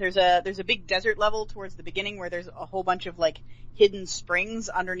there's a big desert level towards the beginning where there's a whole bunch of like hidden springs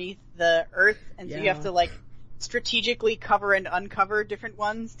underneath the earth, and so you have to like strategically cover and uncover different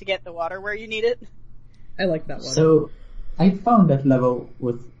ones to get the water where you need it. I like that one. So I found that level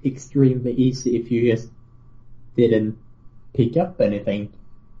was extremely easy if you just didn't pick up anything.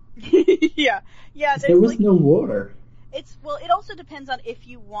 yeah. There was no water. It also depends on if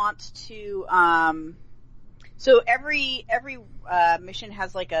you want to. So every mission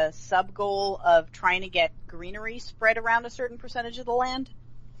has like a sub goal of trying to get greenery spread around a certain percentage of the land.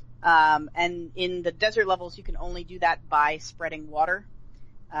 And in the desert levels, you can only do that by spreading water.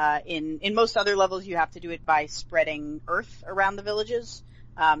 In most other levels, you have to do it by spreading earth around the villages,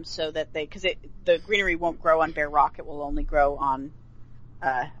 so that the greenery won't grow on bare rock; it will only grow on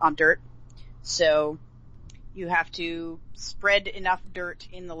dirt. So you have to spread enough dirt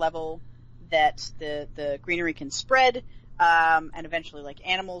in the level that the greenery can spread, and eventually, like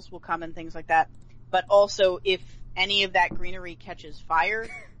animals will come and things like that. But also, if any of that greenery catches fire,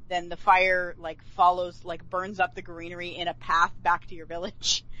 then the fire like burns up the greenery in a path back to your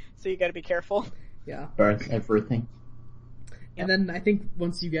village. So you got to be careful. Yeah, burns everything. And then I think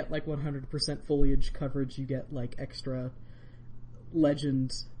once you get like 100% foliage coverage, you get like extra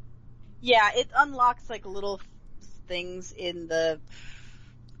legends. Yeah, it unlocks like little things in the.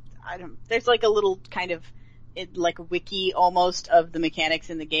 There's like a little kind of like a wiki almost of the mechanics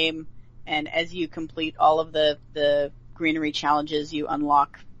in the game, and as you complete all of the greenery challenges, you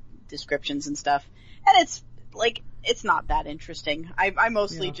unlock descriptions and stuff, and it's not that interesting. I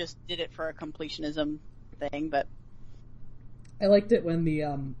mostly just did it for a completionism thing, but I liked it when the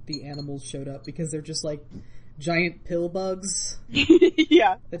animals showed up because they're just like giant pill bugs.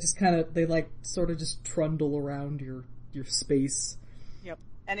 Yeah, that just they like sort of just trundle around your space. Yep.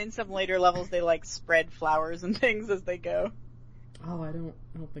 And in some later levels, they like spread flowers and things as they go. Oh, I don't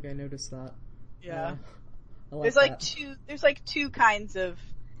think I noticed that. Yeah. There's like two kinds of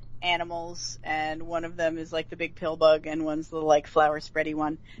animals, and one of them is like the big pill bug, and one's the like flower spready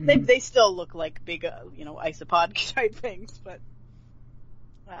one. Mm-hmm. They still look like big, isopod type things, but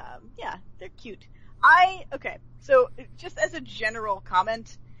yeah, they're cute. So just as a general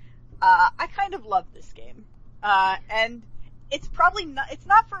comment, I kind of love this game, and it's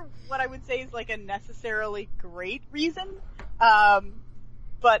not for what I would say is like a necessarily great reason,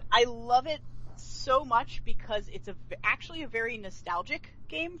 but I love it so much because it's actually a very nostalgic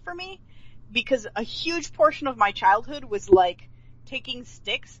game for me, because a huge portion of my childhood was like taking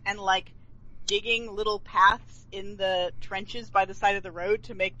sticks and like digging little paths in the trenches by the side of the road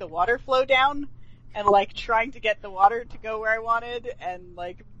to make the water flow down, and like trying to get the water to go where I wanted, and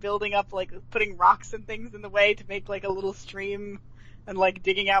like building up, like putting rocks and things in the way to make like a little stream, and like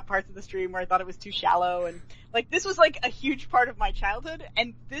digging out parts of the stream where I thought it was too shallow, and like this was like a huge part of my childhood,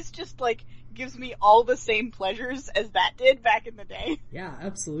 and this just like gives me all the same pleasures as that did back in the day. Yeah,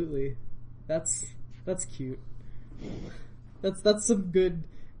 absolutely. That's cute. That's some good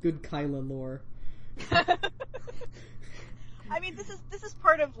Kyla lore. I mean, this is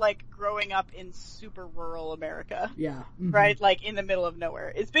part of like growing up in super rural America. Yeah. Mm-hmm. Right? Like in the middle of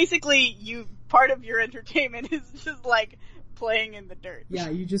nowhere. It's basically part of your entertainment is just like playing in the dirt. Yeah,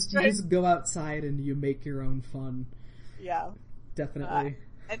 you just go outside and you make your own fun. Yeah. Definitely.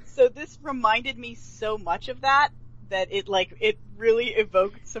 And so this reminded me so much of that it really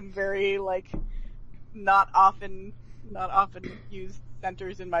evoked some very like not often used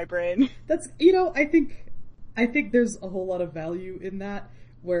centers in my brain. That's, I think there's a whole lot of value in that,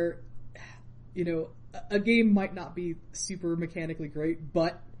 where, a game might not be super mechanically great,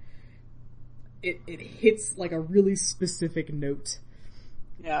 but it hits like a really specific note.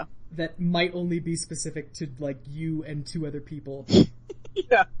 Yeah. That might only be specific to like you and two other people.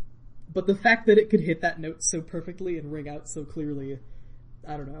 Yeah. But the fact that it could hit that note so perfectly and ring out so clearly,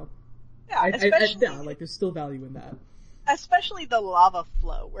 I don't know. Yeah, like there's still value in that. Especially the lava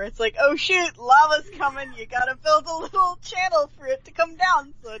flow, where it's like, oh shoot, lava's coming, you gotta build a little channel for it to come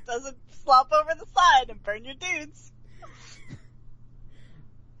down so it doesn't slop over the side and burn your dudes.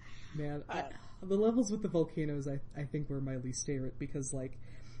 Man, the levels with the volcanoes I think were my least favorite, because like,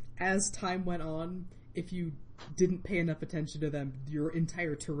 as time went on, if you didn't pay enough attention to them, your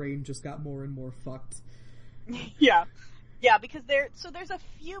entire terrain just got more and more fucked. Yeah. Yeah, because there's a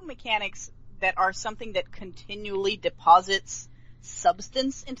few mechanics that are something that continually deposits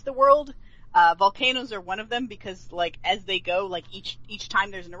substance into the world. Volcanoes are one of them, because like as they go, like each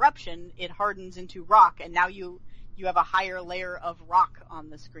time there's an eruption, it hardens into rock, and now you have a higher layer of rock on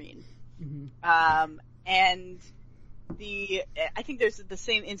the screen. Mm-hmm. And I think there's the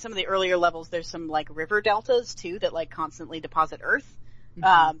same in some of the earlier levels. There's some like river deltas too that like constantly deposit earth.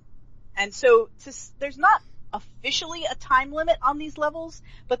 And so there's not officially a time limit on these levels,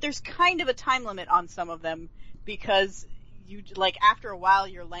 but there's kind of a time limit on some of them because you, like, after a while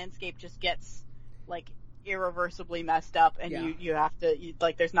your landscape just gets, like, irreversibly messed up and you have to,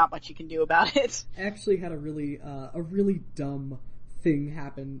 like, there's not much you can do about it. I actually had a really dumb thing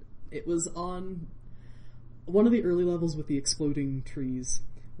happen. It was on one of the early levels with the exploding trees,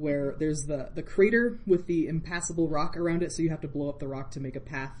 where there's the crater with the impassable rock around it, so you have to blow up the rock to make a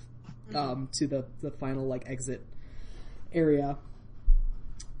path to the final, like, exit area.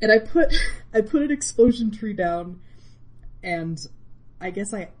 And I put an explosion tree down, and I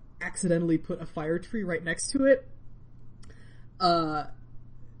guess I accidentally put a fire tree right next to it,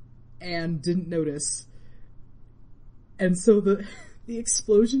 and didn't notice. And so the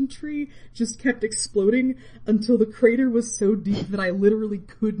explosion tree just kept exploding until the crater was so deep that I literally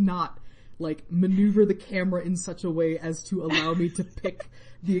could not, like, maneuver the camera in such a way as to allow me to pick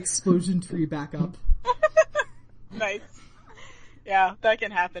the explosion tree back up. Nice. Yeah, that can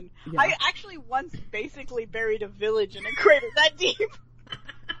happen. Yeah. I actually once basically buried a village in a crater that deep.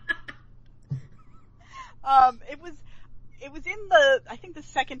 It was in I think the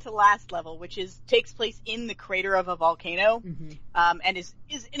second to last level, which takes place in the crater of a volcano, and is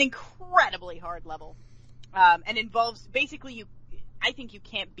an incredibly hard level, and involves basically I think you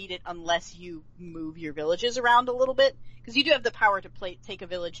can't beat it unless you move your villages around a little bit, because you do have the power to take a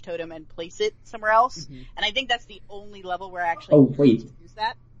village totem and place it somewhere else, and I think that's the only level where I actually use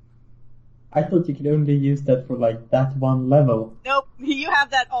that. I thought you could only use that for, like, that one level. Nope, you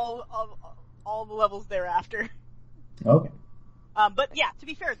have that all the levels thereafter. Okay. But yeah, to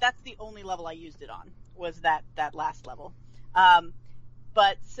be fair, that's the only level I used it on, was that last level.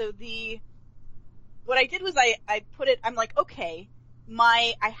 But so what I did was I put it, I'm like, okay,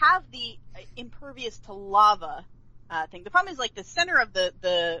 I have the impervious to lava, thing. The problem is, like, the center of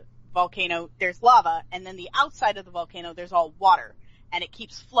the volcano, there's lava, and then the outside of the volcano, there's all water, and it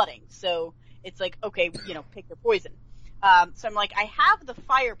keeps flooding. So it's like, okay, pick your poison. So I'm like, I have the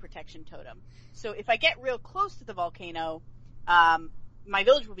fire protection totem. So if I get real close to the volcano, my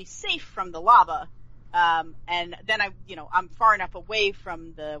village will be safe from the lava, and then I'm far enough away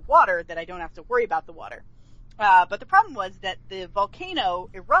from the water that I don't have to worry about the water. But the problem was that the volcano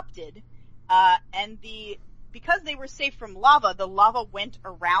erupted, and because they were safe from lava, the lava went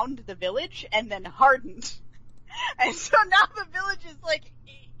around the village and then hardened. And so now the village is, like,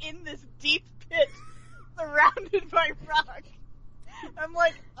 in this deep pit surrounded by rock. I'm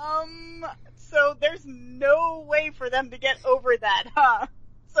like, so there's no way for them to get over that, huh?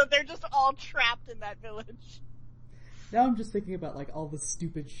 So they're just all trapped in that village. Now I'm just thinking about, like, all the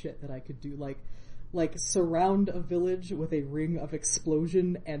stupid shit that I could do, like surround a village with a ring of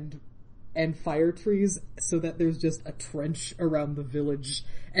explosion and fire trees so that there's just a trench around the village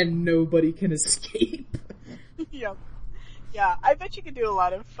and nobody can escape. Yep. Yeah, I bet you could do a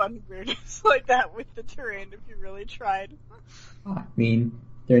lot of fun weirdness like that with the terrain if you really tried. I mean,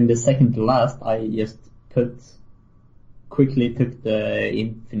 during the second to last, I just quickly took the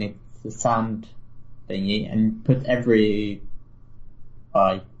infinite sand thingy and put every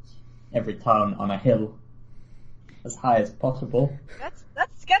town on a hill as high as possible.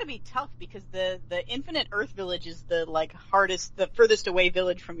 That's gotta be tough, because the infinite Earth village is the furthest away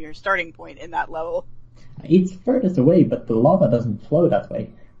village from your starting point in that level. It's furthest away, but the lava doesn't flow that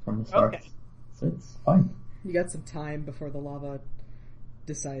way from the start. Okay. So it's fine. You got some time before the lava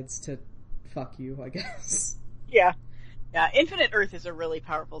decides to fuck you, I guess. Yeah. Yeah, Infinite Earth is a really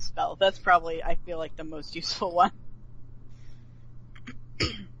powerful spell. That's probably, I feel like, the most useful one.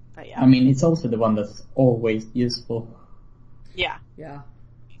 But yeah. I mean, it's also the one that's always useful. Yeah. Yeah.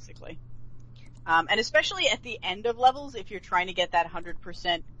 Basically. And especially at the end of levels, if you're trying to get that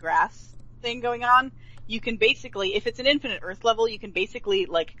 100% grass thing going on, you can basically, if it's an Infinite Earth level, you can basically,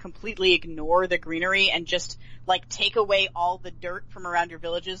 like, completely ignore the greenery and just, like, take away all the dirt from around your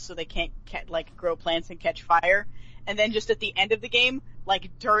villages so they can't, grow plants and catch fire. And then just at the end of the game,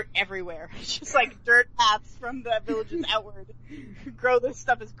 like, dirt everywhere. Just, like, dirt paths from the villages outward. Grow this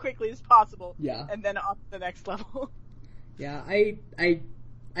stuff as quickly as possible. Yeah. And then on to the next level. Yeah,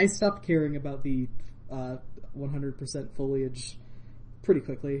 I stopped caring about the 100% foliage pretty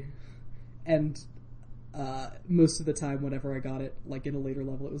quickly. And most of the time, whenever I got it, like, in a later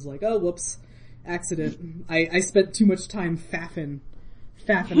level, it was like, oh, whoops, accident. I spent too much time faffing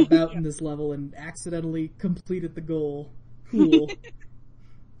about in this level and accidentally completed the goal. Cool.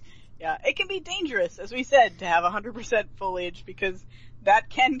 Yeah, it can be dangerous, as we said, to have 100% foliage, because that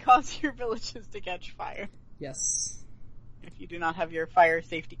can cause your villages to catch fire. Yes. If you do not have your fire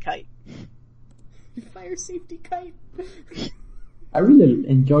safety kite. Fire safety kite. I really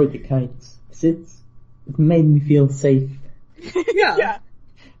enjoyed the kites. 'Cause it made me feel safe. Yeah. Yeah.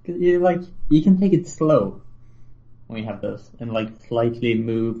 'Cause you can take it slow when you have those, and slightly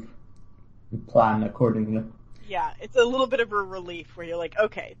move and plan accordingly. Yeah, it's a little bit of a relief where you're like,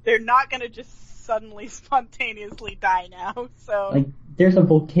 okay, they're not gonna just suddenly spontaneously die now, so... There's a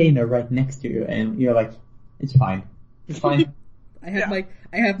volcano right next to you, and you're like, it's fine. It's fine. I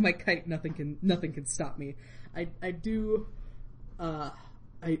have my kite, nothing can stop me. I did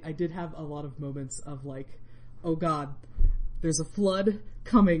have a lot of moments of oh god, there's a flood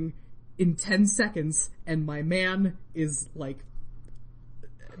coming in 10 seconds, and my man is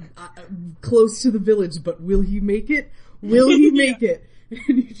close to the village, but will he make it? Will he make it?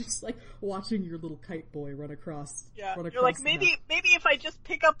 And you're just watching your little kite boy run across. Yeah, run you're across maybe if I just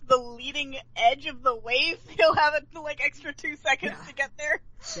pick up the leading edge of the wave, he'll have it extra 2 seconds to get there.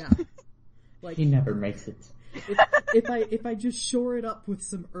 Yeah. He never makes it. If I just shore it up with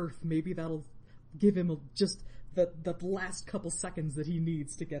some earth, maybe that'll give him just the last couple seconds that he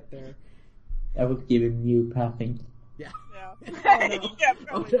needs to get there. That would give him new pathing. Yeah. Yeah. Oh no. Yeah,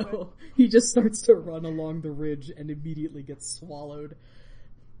 Oh probably no. He just starts to run along the ridge and immediately gets swallowed.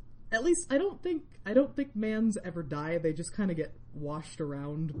 At least I don't think mans ever die. They just kind of get washed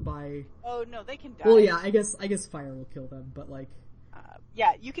around by. Oh no, they can die. Well, yeah, I guess fire will kill them, but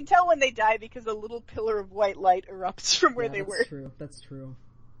yeah, you can tell when they die because a little pillar of white light erupts from where they were. True. That's true.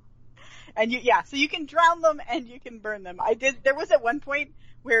 And so you can drown them and you can burn them. There was at one point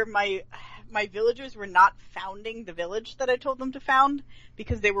where my villagers were not founding the village that I told them to found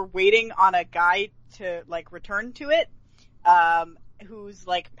because they were waiting on a guy to return to it, whose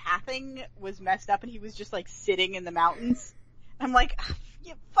pathing was messed up and he was just sitting in the mountains. I'm like,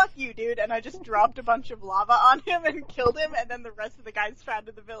 yeah, fuck you, dude. And I just dropped a bunch of lava on him and killed him, and then the rest of the guys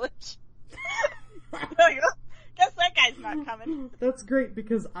founded the village. Guess that guy's not coming. That's great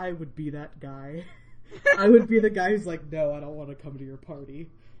because I would be that guy. I would be the guy who's like, no, I don't want to come to your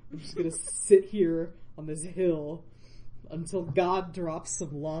party. I'm just gonna sit here on this hill until God drops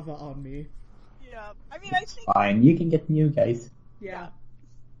some lava on me. Yeah, I mean, I think... Fine, you can get new guys. Yeah.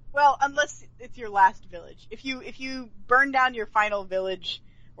 Well, unless it's your last village. If you burn down your final village,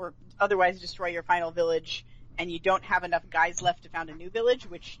 or otherwise destroy your final village, and you don't have enough guys left to found a new village,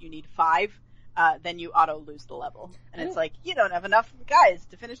 which you need 5, then you auto lose the level. And it's you don't have enough guys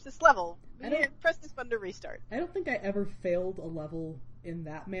to finish this level. Press this button to restart. I don't think I ever failed a level in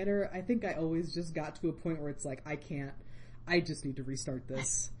that manner. I think I always just got to a point where it's I just need to restart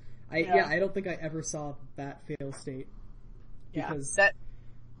this. I don't think I ever saw that fail state. Because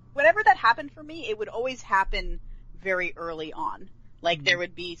whenever that happened for me, it would always happen very early on. There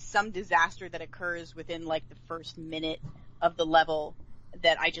would be some disaster that occurs within the first minute of the level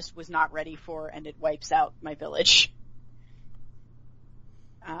that I just was not ready for, and it wipes out my village.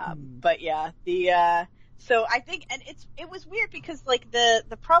 But yeah, so I think, and it was weird because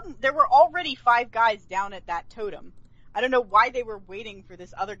the problem, there were already 5 guys down at that totem. I don't know why they were waiting for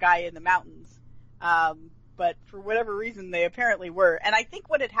this other guy in the mountains. But for whatever reason, they apparently were. And I think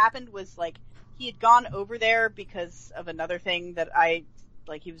what had happened was, he had gone over there because of another thing that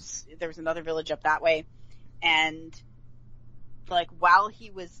there was another village up that way. And, while he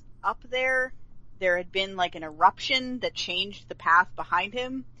was up there, there had been, an eruption that changed the path behind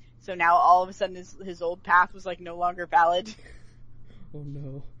him. So now all of a sudden his old path was, no longer valid. Oh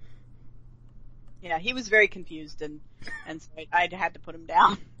no. Yeah, he was very confused, and so I had to put him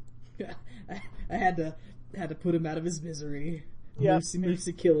down. Yeah, I had to put him out of his misery. Yep.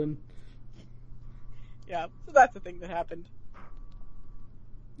 Mercy killing. Yeah, so that's the thing that happened.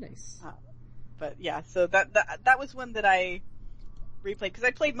 Nice. But yeah, so that was one that I replayed, because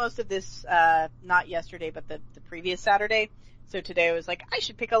I played most of this, not yesterday, but the previous Saturday. So today I was like, I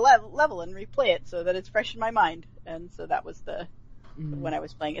should pick a level and replay it so that it's fresh in my mind. And so that was the one I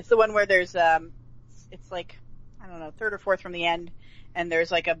was playing. It's the one where there's, it's I don't know, 3rd or 4th from the end, and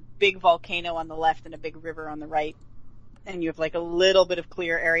there's a big volcano on the left and a big river on the right. And you have a little bit of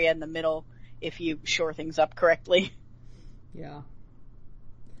clear area in the middle if you shore things up correctly. Yeah.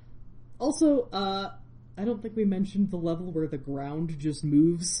 Also, I don't think we mentioned the level where the ground just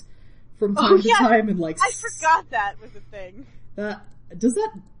moves from time to time and I forgot that was a thing. Does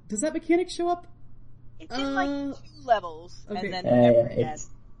that mechanic show up? It's in 2 levels, okay. and then never again. It's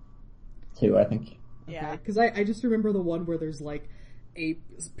 2, I think. Yeah. Because I just remember the one where there's a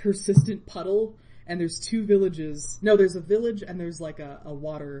persistent puddle, and there's 2 villages. No, there's a village and there's a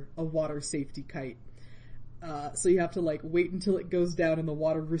water safety kite. So you have to wait until it goes down and the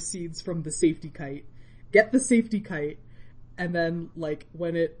water recedes from the safety kite. Get the safety kite, and then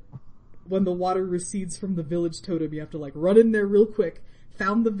when when the water recedes from the village totem, you have to like run in there real quick,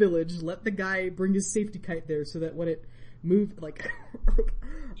 found the village, let the guy bring his safety kite there so that when it moved, like,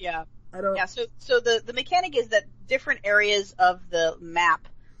 yeah. I don't. Yeah, so the mechanic is that different areas of the map,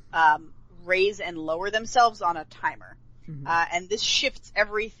 raise and lower themselves on a timer. Mhm. And this shifts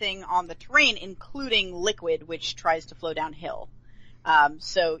everything on the terrain, including liquid, which tries to flow downhill.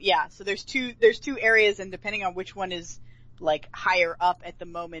 So there's two areas, and depending on which one is like higher up at the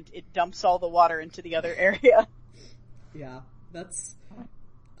moment, it dumps all the water into the other area. Yeah, that's.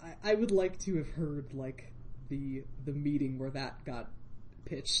 I would like to have heard like the meeting where that got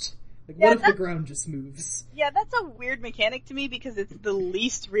pitched. Like, what if the ground just moves? Yeah, that's a weird mechanic to me because it's the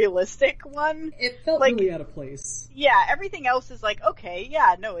least realistic one. It felt like, really out of place. Yeah, everything else is like, okay,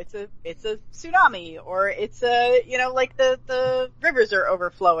 yeah, no, it's a tsunami, or it's a, like the rivers are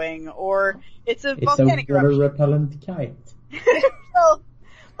overflowing, or it's a volcanic water eruption. repellent kite. Well,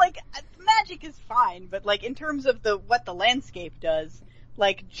 like, magic is fine, but like in terms of what the landscape does,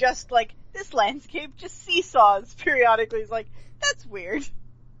 like just like this landscape just seesaws periodically. It's like, that's weird.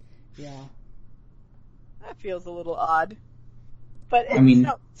 Yeah. That feels a little odd. But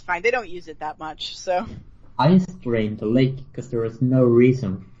it's fine. They don't use it that much, so. I drained the lake because there was no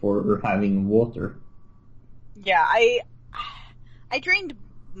reason for having water. Yeah, I drained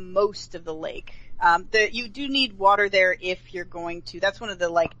most of the lake. You do need water there if you're going to. That's one of the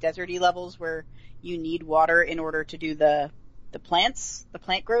like deserty levels where you need water in order to do the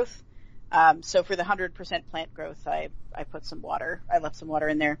plant growth. So for the 100% plant growth, I put some water. I left some water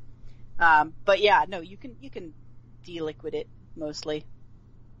in there. But yeah, no, you can deliquid it mostly.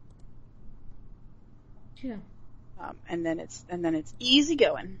 Yeah. And then it's easy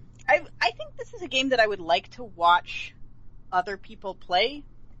going. I think this is a game that I would like to watch other people play,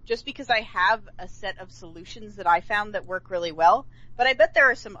 just because I have a set of solutions that I found that work really well. But I bet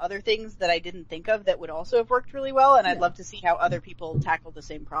there are some other things that I didn't think of that would also have worked really well, and I'd love to see how other people tackle the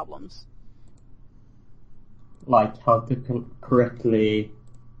same problems. Like how to correctly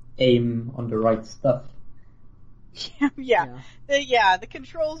aim on the right stuff. Yeah. The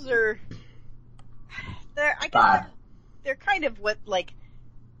controls are they're kind of what, like,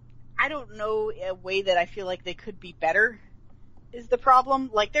 I don't know, a way that I feel like they could be better is the problem.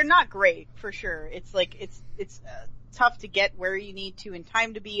 Like, they're not great for sure. It's like it's tough to get where you need to in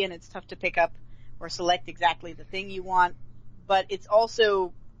time to be, and it's tough to pick up or select exactly the thing you want. But it's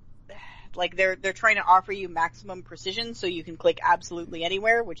also like they're trying to offer you maximum precision, so you can click absolutely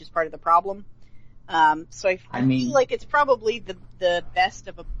anywhere, which is part of the problem. So I feel like it's probably the best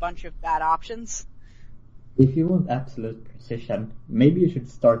of a bunch of bad options. If you want absolute precision, maybe you should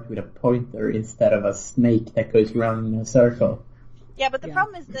start with a pointer instead of a snake that goes around in a circle. Yeah, but the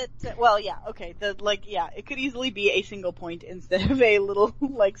problem is that, it could easily be a single point instead of a little,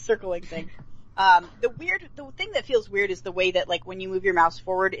 like, circling thing. The thing that feels weird is the way that, like, when you move your mouse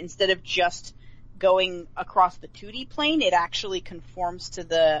forward, instead of just going across the 2D plane, it actually conforms to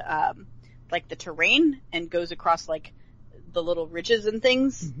the terrain and goes across, like, the little ridges and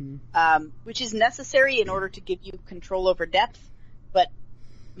things, which is necessary in order to give you control over depth, but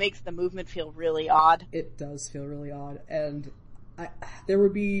makes the movement feel really odd. It does feel really odd, and there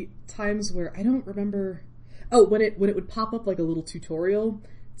would be times where I don't remember. Oh, when it would pop up like a little tutorial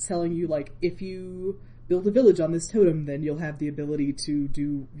telling you, like, if you build a village on this totem, then you'll have the ability to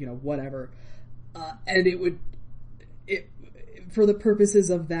do, whatever. And it for the purposes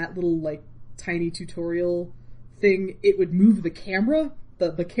of that little, like, tiny tutorial thing, it would move the camera,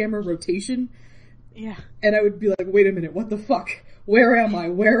 the camera rotation. Yeah. And I would be like, wait a minute, what the fuck? Where am I?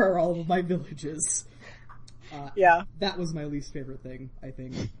 Where are all of my villages? Yeah. That was my least favorite thing, I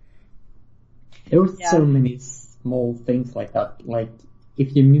think. There were so many small things like that. Like,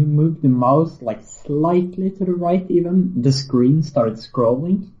 if you move the mouse, like, slightly to the right even, the screen started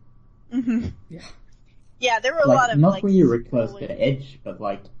scrolling. Mm-hmm. Yeah. Yeah, there were a lot of, not like, when you were close to the edge, but,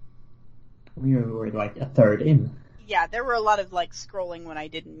 like, when you were, like, a third in. Yeah, there were a lot of, like, scrolling when I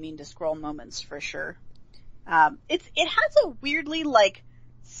didn't mean to scroll moments, for sure. It has a weirdly, like,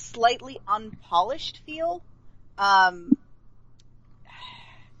 slightly unpolished feel. Like,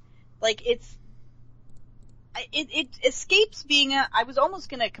 it escapes being I was almost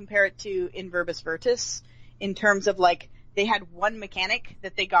gonna compare it to In Verbis Virtus, in terms of, like, they had one mechanic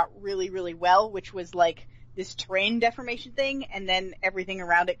that they got really, really well, which was, like, this terrain deformation thing, and then everything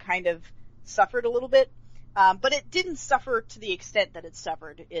around it kind of suffered a little bit. But it didn't suffer to the extent that it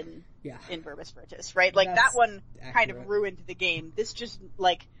suffered in Verbis Virtus, right? Like, that one kind of ruined the game. This just,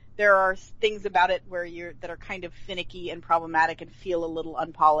 like, there are things about it that are kind of finicky and problematic and feel a little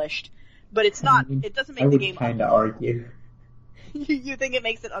unpolished. But it's not, it doesn't make the game I would kind of argue. You think it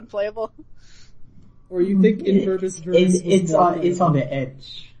makes it unplayable? Or you think Infernus Verbis it's on the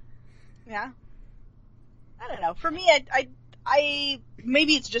edge. Yeah. I don't know. For me, I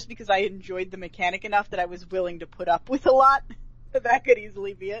maybe it's just because I enjoyed the mechanic enough that I was willing to put up with a lot. That could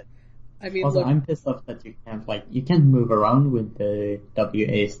easily be it. I mean, also, look, I'm pissed off that you can't move around with the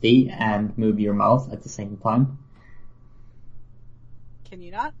WASD and move your mouse at the same time. Can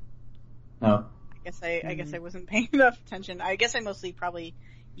you not? No. I guess I wasn't paying enough attention. I guess I mostly probably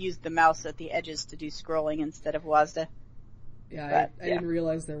used the mouse at the edges to do scrolling instead of WASD. Yeah, I didn't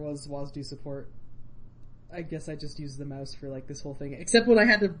realize there was WASD support. I guess I just used the mouse for like this whole thing, except when I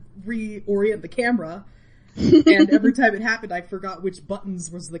had to reorient the camera, and every time it happened, I forgot which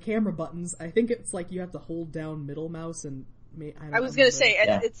buttons was the camera buttons. I think it's like you have to hold down middle mouse and. I was gonna say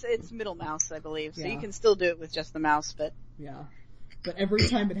it's middle mouse, I believe, so you can still do it with just the mouse, but yeah. But every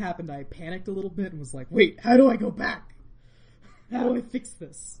time it happened, I panicked a little bit and was like, "Wait, how do I go back? How do I fix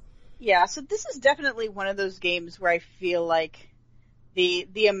this?" Yeah, so this is definitely one of those games where I feel like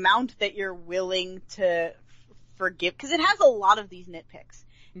the amount that you're willing to forgive, because it has a lot of these nitpicks,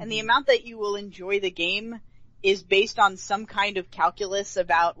 and the amount that you will enjoy the game is based on some kind of calculus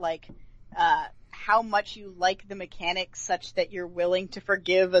about like how much you like the mechanics such that you're willing to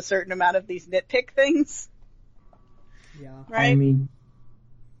forgive a certain amount of these nitpick things. Yeah. Right? I mean,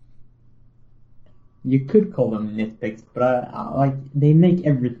 you could call them nitpicks, but like they make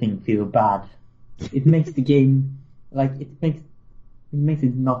everything feel bad. It makes the game like it makes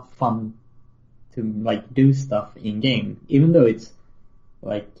it not fun to like do stuff in game, even though it's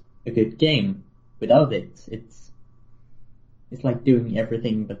like a good game. Without it, it's like doing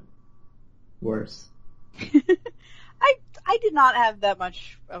everything but worse. I did not have that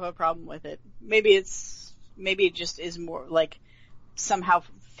much of a problem with it. Maybe it just is more like somehow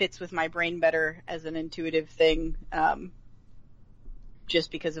fits with my brain better as an intuitive thing,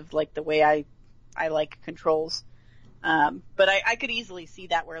 just because of like the way I like controls. But I could easily see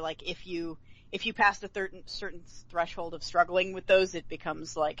that where like if you pass a certain threshold of struggling with those, it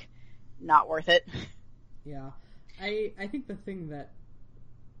becomes like not worth it. Yeah. I think the thing that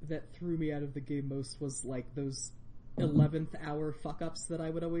threw me out of the game most was like those 11th hour fuck-ups that I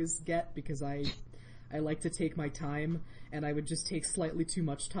would always get, because I like to take my time, and I would just take slightly too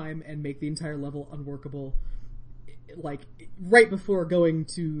much time and make the entire level unworkable, like, right before going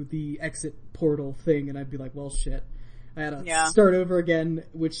to the exit portal thing, and I'd be like, well, shit. I had to start over again,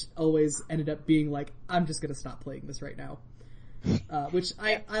 which always ended up being like, I'm just gonna stop playing this right now. Which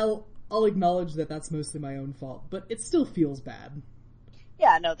I'll acknowledge that that's mostly my own fault, but it still feels bad.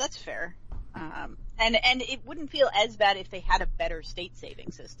 Yeah, no, that's fair. And it wouldn't feel as bad if they had a better state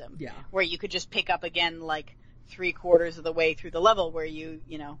saving system. Yeah. Where you could just pick up again like 3/4 of the way through the level, where you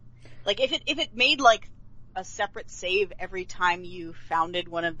know, like if it made like a separate save every time you founded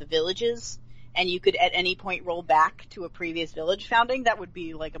one of the villages, and you could at any point roll back to a previous village founding, that would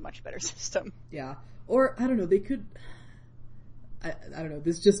be like a much better system. Yeah. Or, I don't know, they could, I don't know,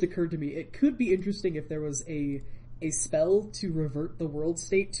 this just occurred to me. It could be interesting if there was a spell to revert the world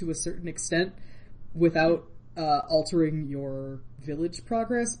state to a certain extent without altering your village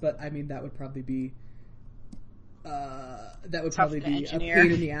progress, but I mean that would probably be a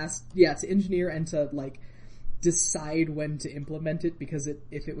pain in the ass. Yeah, to engineer and to like decide when to implement it, because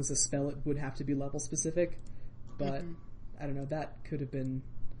if it was a spell, it would have to be level specific. But I don't know, that could have been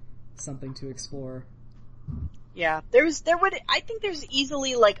something to explore. Yeah, I think there's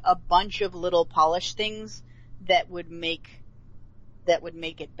easily like a bunch of little polish things that would make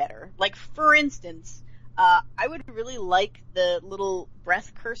it better. Like, for instance, I would really like the little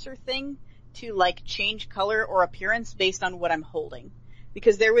breath cursor thing to like change color or appearance based on what I'm holding.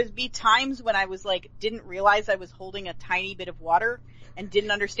 Because there would be times when I was like, didn't realize I was holding a tiny bit of water and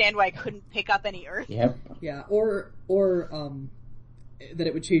didn't understand why I couldn't pick up any earth. Yep. Yeah, or that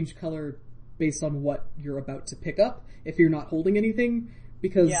it would change color based on what you're about to pick up if you're not holding anything.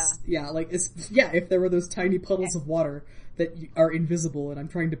 Because, if there were those tiny puddles of water that are invisible and I'm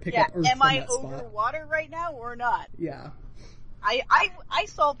trying to pick up earth am from I that over spot. water right now or not? Yeah. I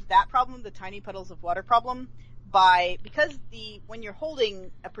solved that problem, the tiny puddles of water problem, because when you're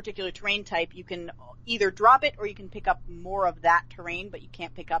holding a particular terrain type, you can either drop it or you can pick up more of that terrain, but you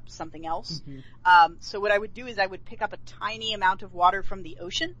can't pick up something else. Mm-hmm. So what I would do is I would pick up a tiny amount of water from the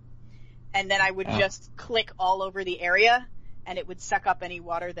ocean, and then I would just click all over the area, and it would suck up any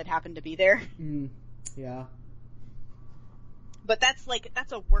water that happened to be there. Yeah. But that's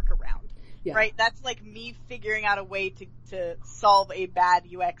a workaround, right? That's like me figuring out a way to solve a bad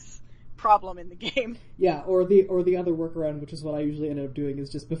UX problem in the game. Yeah, or the other workaround, which is what I usually end up doing, is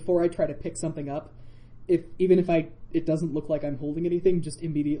just before I try to pick something up, even if it doesn't look like I'm holding anything, just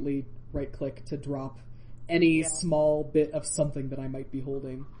immediately right click to drop any small bit of something that I might be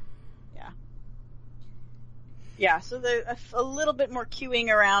holding. Yeah, so a little bit more queuing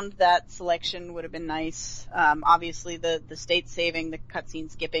around that selection would have been nice. Obviously the state saving, the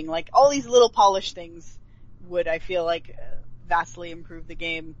cutscene skipping, like all these little polished things would, I feel like, vastly improve the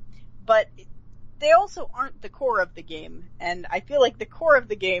game. But they also aren't the core of the game, and I feel like the core of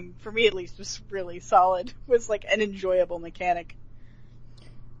the game, for me at least, was really solid, was like an enjoyable mechanic.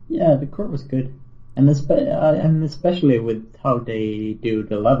 Yeah, the core was good. And especially with how they do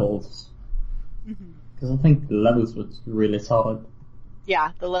the levels. Mm-hmm. Because I think the levels was really solid. Yeah,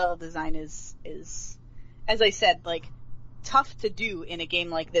 the level design is, as I said, like, tough to do in a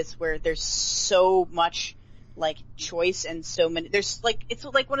game like this where there's so much, like, choice and so many, there's, like, it's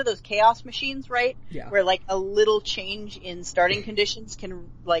like one of those chaos machines, right? Yeah. Where, like, a little change in starting conditions can,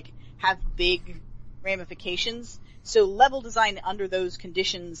 like, have big ramifications. So level design under those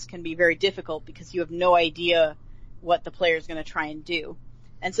conditions can be very difficult because you have no idea what the player's going to try and do.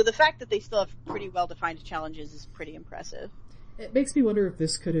 And so the fact that they still have pretty well-defined challenges is pretty impressive. It makes me wonder if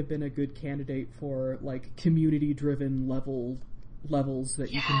this could have been a good candidate for, like, community-driven levels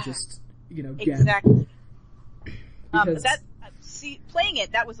that you can just, get. Exactly. Because... playing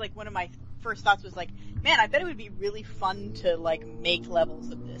it, that was, like, one of my first thoughts was, like, man, I bet it would be really fun to, like, make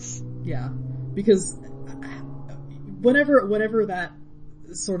levels of this. Yeah. Because whenever that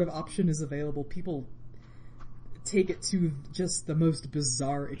sort of option is available, people take it to just the most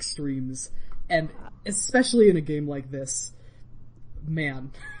bizarre extremes, and especially in a game like this,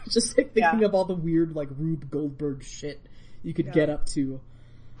 man, just like thinking of all the weird, like, Rube Goldberg shit you could get up to.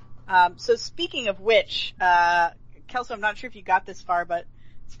 So speaking of which, Kelso, I'm not sure if you got this far, but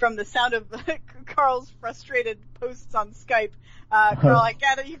from the sound of Carl's frustrated posts on Skype, Carl, I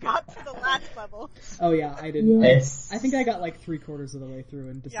gather you got to the last level. Oh yeah, I didn't. Yes. I think I got like 3/4 of the way through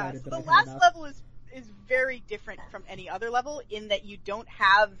and decided that I had enough. The last level is very different from any other level in that you don't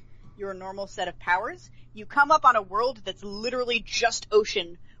have your normal set of powers. You come up on a world that's literally just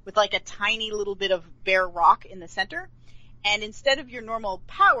ocean with like a tiny little bit of bare rock in the center. And instead of your normal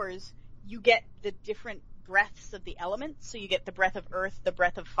powers, you get the different breaths of the elements. So you get the breath of earth, the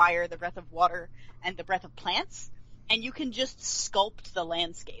breath of fire, the breath of water, and the breath of plants. And you can just sculpt the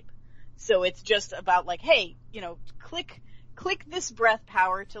landscape. So it's just about like, hey, click this breath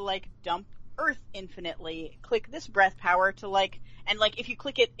power to like dump earth infinitely, click this breath power to like, and like if you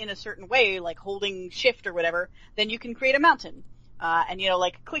click it in a certain way, like holding shift or whatever, then you can create a mountain. And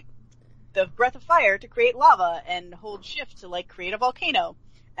like click the breath of fire to create lava and hold shift to like create a volcano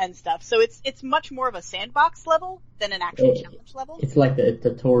and stuff. So it's much more of a sandbox level than an actual challenge level. It's like a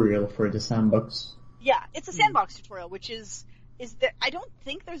tutorial for the sandbox. Yeah, it's a sandbox tutorial, which is there, I don't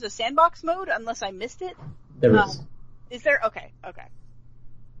think there's a sandbox mode unless I missed it. There is. Is there? Okay.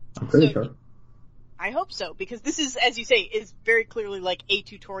 I'm pretty sure. I hope so, because this is, as you say, is very clearly like a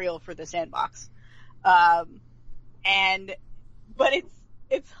tutorial for the sandbox. But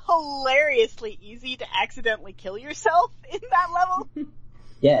it's hilariously easy to accidentally kill yourself in that level.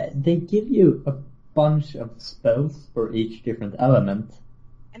 Yeah, they give you a bunch of spells for each different element.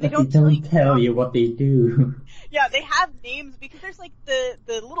 And they don't tell you what they do. Yeah, they have names because there's like the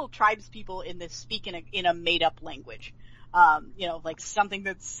little tribes people in this speak in a made up language. Like something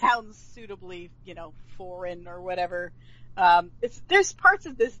that sounds suitably, foreign or whatever. There's parts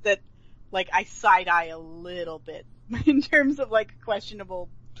of this that, like, I side eye a little bit in terms of like questionable,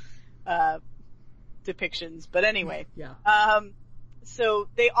 depictions. But anyway. Yeah. So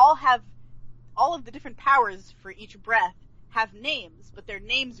they all of the different powers for each breath have names, but they're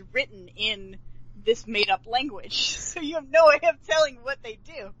names written in this made up language. So you have no way of telling what they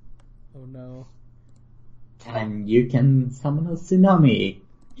do. Oh no. And you can summon a tsunami.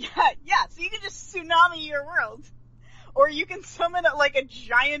 Yeah, so you can just tsunami your world. Or you can summon a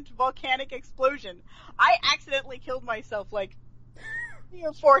giant volcanic explosion. I accidentally killed myself 3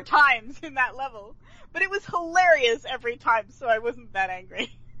 or 4 times in that level. But it was hilarious every time, so I wasn't that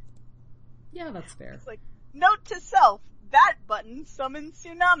angry. Yeah, that's fair. It's like, note to self, that button summons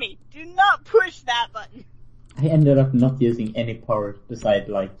tsunami. Do not push that button. I ended up not using any power besides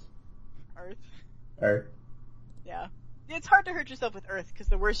Earth. Yeah. It's hard to hurt yourself with Earth, because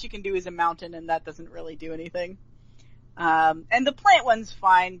the worst you can do is a mountain, and that doesn't really do anything. And the plant one's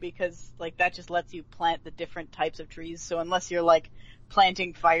fine, because, that just lets you plant the different types of trees, so unless you're,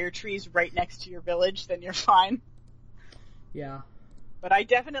 planting fire trees right next to your village, then you're fine. Yeah. But I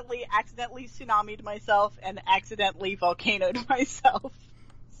definitely accidentally tsunami'd myself, and accidentally volcanoed myself.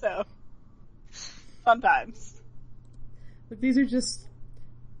 So, fun times. Look, these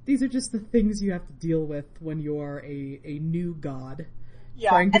these are just the things you have to deal with when you are a new god.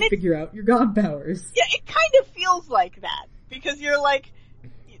 Yeah. Trying to figure out your god powers. Yeah, it kind of feels like that. Because you're like,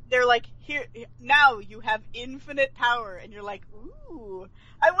 they're like, here, now you have infinite power, and you're like, ooh,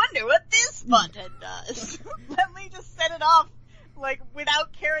 I wonder what this button does. Let me just set it off, like,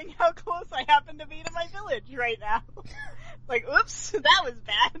 without caring how close I happen to be to my village right now. Like, oops, that was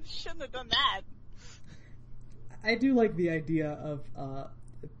bad. Shouldn't have done that. I do like the idea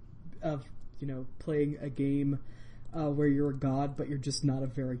of playing a game where you're a god, but you're just not a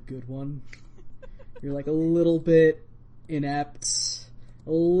very good one. You're like a little bit inept,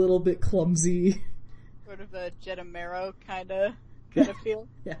 a little bit clumsy. Sort of a Jedamero kind of feel.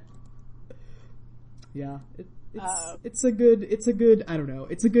 Yeah. Yeah. It's a good, I don't know,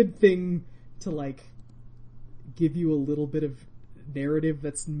 it's a good thing to like give you a little bit of narrative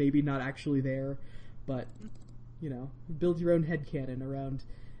that's maybe not actually there, but build your own headcanon around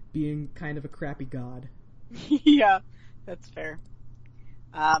being kind of a crappy god. Yeah, that's fair.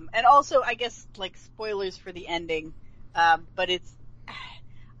 And also, I guess, like, spoilers for the ending, but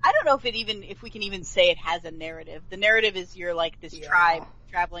I don't know if we can even say it has a narrative. The narrative is you're like this tribe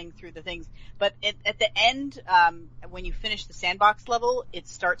traveling through the things, but at the end, when you finish the sandbox level, it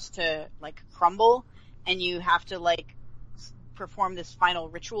starts to, like, crumble, and you have to, like, perform this final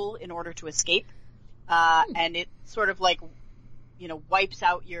ritual in order to escape, and it sort of, like, wipes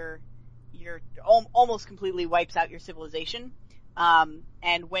out almost completely wipes out your civilization.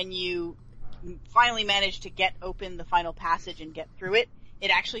 And when you finally manage to get open the final passage and get through it, it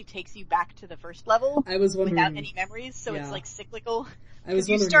actually takes you back to the first level without any memories, so it's like cyclical. I was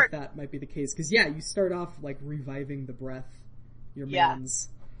wondering if that might be the case, because you start off like reviving the breath, your mans.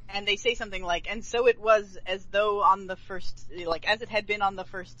 And they say something like, and so it was as though on the first, like, as it had been on the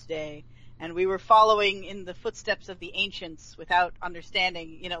first day, and we were following in the footsteps of the ancients without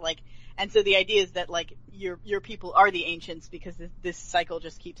understanding, and so the idea is that, like, your people are the ancients because this cycle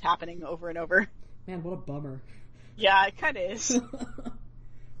just keeps happening over and over. Man, what a bummer. Yeah, it kind of is.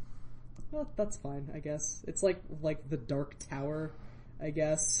 Well, that's fine, I guess. It's like the Dark Tower, I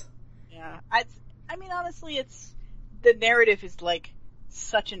guess. Yeah. I mean, honestly, the narrative is, like,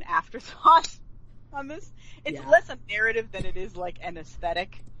 such an afterthought on this. It's less a narrative than it is, like, an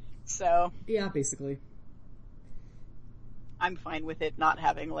aesthetic. So. Yeah, basically. I'm fine with it not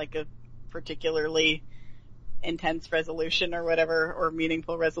having, like, a particularly intense resolution or whatever, or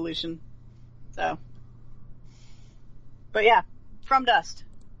meaningful resolution. So. But yeah, From Dust.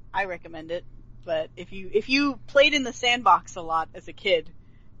 I recommend it. But if you played in the sandbox a lot as a kid,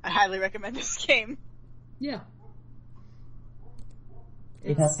 I highly recommend this game. Yeah.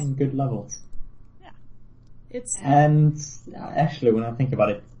 It has some good levels. Yeah. And actually, when I think about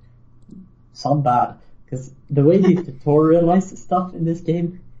it, some bad. Because the way they tutorialize stuff in this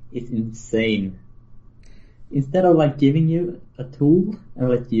game is insane. Instead of, like, giving you a tool and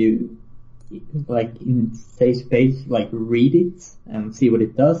let you, like, in safe space, like, read it and see what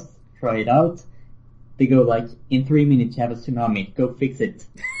it does, try it out, they go, like, in 3 minutes you have a tsunami, go fix it,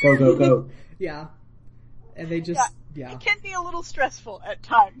 go. Yeah. And they just, It can be a little stressful at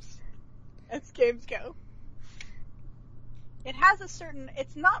times, as games go. It has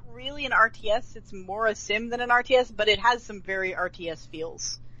it's not really an RTS, it's more a sim than an RTS, but it has some very RTS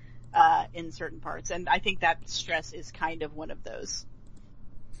feels, in certain parts, and I think that stress is kind of one of those.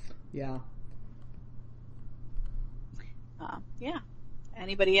 Yeah. Yeah.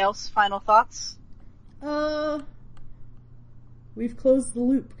 Anybody else? Final thoughts? We've closed the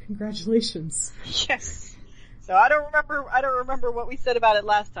loop. Congratulations. Yes. So I don't remember what we said about it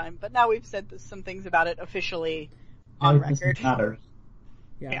last time, but now we've said some things about it officially on record. It doesn't matter.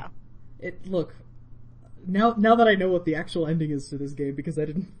 Yeah. Look, now that I know what the actual ending is to this game, because I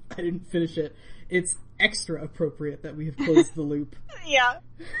didn't finish it, it's extra appropriate that we have closed the loop. Yeah.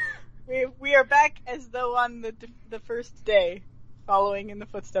 We are back as though on the first day, following in the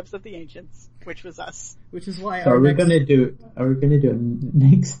footsteps of the ancients, which was us. Which is why. So are we gonna do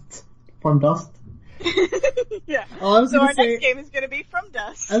next From Dust? Yeah. Oh, so our next game is gonna be From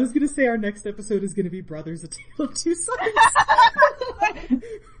Dust. I was gonna say our next episode is gonna be Brothers: A Tale of Two Sons.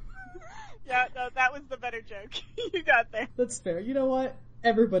 Yeah, no, that was the better joke. You got there. That's fair. You know what?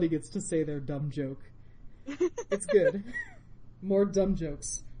 Everybody gets to say their dumb joke. It's good. More dumb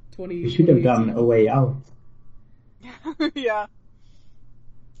jokes. We should have done A Way Out. Yeah.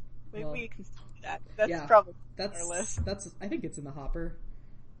 Maybe we can do that. That's probably on our list. I think it's in the hopper.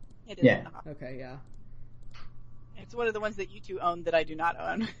 It is in the hopper. Okay, yeah. It's one of the ones that you two own that I do not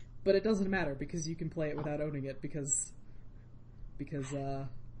own. But it doesn't matter because you can play it without owning it because I can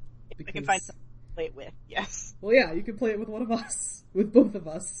find some. play it with. Yes. Well, yeah, you can play it with one of us, with both of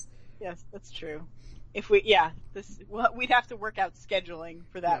us. Yes, that's true. We'd have to work out scheduling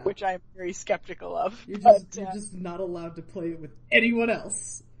for that, which I'm very skeptical of. You're just not allowed to play it with anyone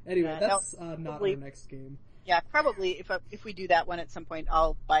else. Anyway, that's not our next game. Yeah, probably if we do that one at some point,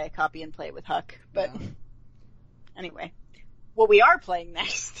 I'll buy a copy and play it with Huck. But anyway, what we are playing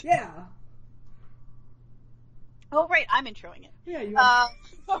next. Yeah. Oh right, I'm introing it. Yeah, you are.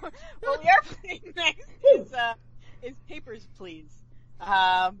 What we are playing next is Papers, Please.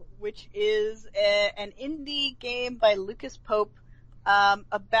 Which is an indie game by Lucas Pope,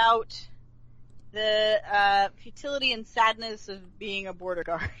 about the, futility and sadness of being a border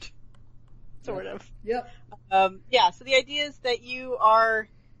guard. Sort of. Yep. So the idea is that you are,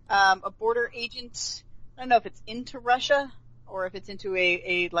 a border agent. I don't know if it's into Russia, or if it's into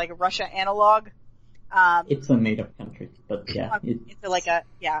a Russia analog. It's a made-up country, but yeah. It's a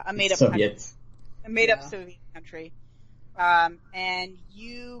made-up Soviet. country. A made-up Soviet country. And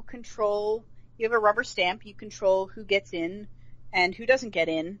you have a rubber stamp, you control who gets in and who doesn't get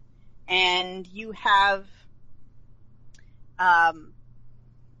in, and you have,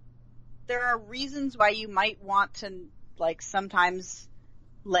 there are reasons why you might want to, sometimes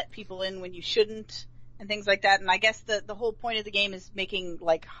let people in when you shouldn't, and things like that, and I guess the whole point of the game is making,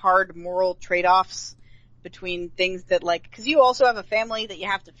 hard moral trade-offs between things that, cause you also have a family that you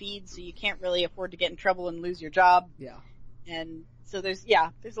have to feed, so you can't really afford to get in trouble and lose your job. Yeah. And so there's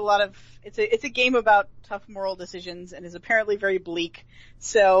a lot of, it's a game about tough moral decisions and is apparently very bleak.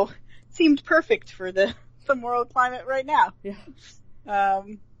 So it seemed perfect for the moral climate right now. Yeah.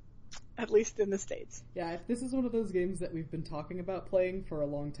 At least in the States. Yeah, this is one of those games that we've been talking about playing for a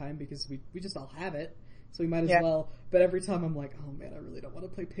long time because we just all have it. So we might as well. But every time I'm like, oh man, I really don't want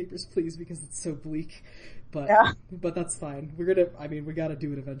to play Papers, Please because it's so bleak. But that's fine. We gotta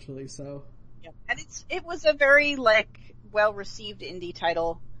do it eventually, so. Yeah. And it was a very, well-received indie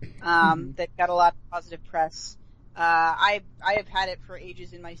title, that got a lot of positive press. I have had it for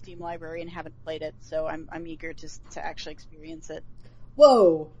ages in my Steam library and haven't played it, so I'm eager to actually experience it.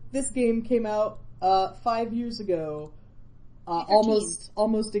 Whoa! This game came out, 5 years ago.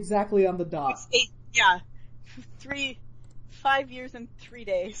 Almost exactly on the dot. 5 years and 3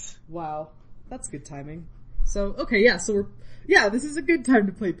 days. Wow. That's good timing. So, okay, this is a good time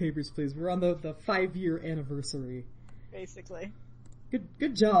to play Papers, Please. We're on the 5-year anniversary. Basically.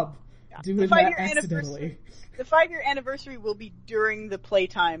 Good job doing that accidentally. The 5-year anniversary will be during the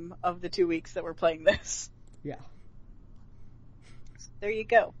playtime of the 2 weeks that we're playing this. Yeah. So there you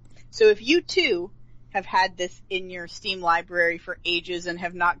go. So if you too have had this in your Steam library for ages and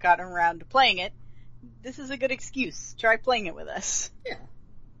have not gotten around to playing it, this is a good excuse. Try playing it with us. Yeah.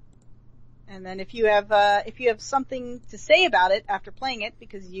 And then if you have something to say about it after playing it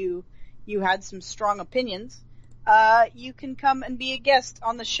because you had some strong opinions, you can come and be a guest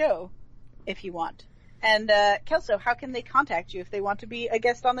on the show if you want. And, Kelso, how can they contact you if they want to be a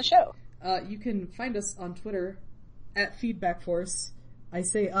guest on the show? You can find us on Twitter at FeedbackForce. I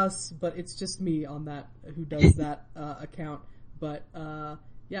say us, but it's just me on that, who does that, account. But, so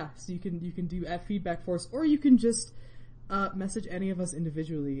you can do at FeedbackForce, or you can just, message any of us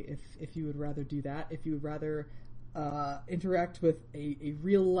individually if you would rather do that. If you would rather, interact with a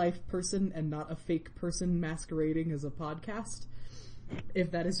real life person and not a fake person masquerading as a podcast,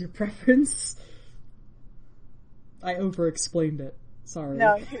 if that is your preference. I over-explained it. Sorry.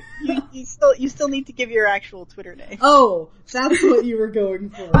 No, you still need to give your actual Twitter name. Oh, that's what you were going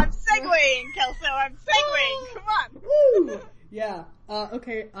for. I'm segueing, Kelso. I'm segueing. Come on. Woo! Yeah.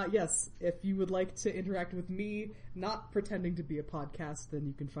 Okay. Yes. If you would like to interact with me, not pretending to be a podcast, then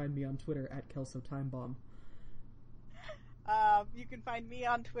you can find me on Twitter at KelsoTimebomb. You can find me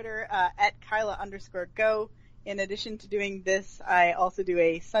on Twitter at Kyla_go. In addition to doing this, I also do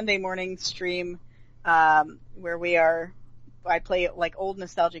a Sunday morning stream where I play old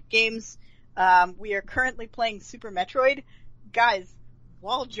nostalgic games. We are currently playing Super Metroid. Guys,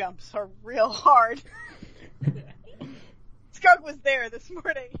 wall jumps are real hard. Skunk was there this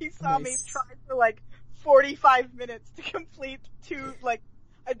morning. He saw me try for 45 minutes to complete two,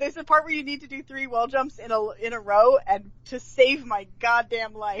 there's a part where you need to do 3 wall jumps in a row, and to save my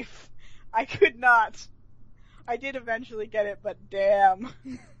goddamn life, I could not. I did eventually get it, but damn.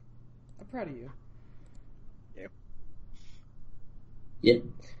 I'm proud of you. Yeah.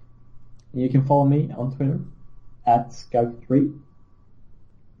 You can follow me on Twitter at Scout3.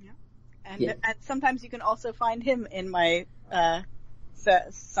 Yeah. And sometimes you can also find him in my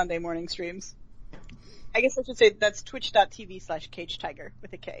Sunday morning streams. I guess I should say that's twitch.tv/CageTiger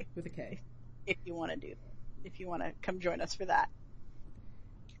with a K. With a K. If you want to come join us for that.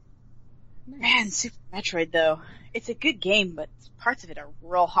 Nice. Man, Super Metroid though. It's a good game, but parts of it are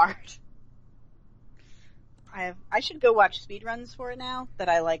real hard. I should go watch speedruns for it now that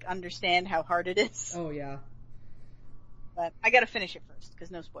I understand how hard it is. Oh yeah. But I gotta finish it first, because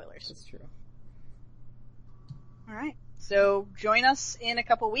no spoilers. That's true. Alright. So join us in a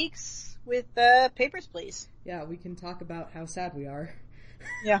couple weeks with Papers, Please. Yeah, we can talk about how sad we are.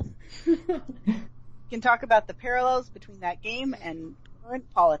 Yeah. We can talk about the parallels between that game and current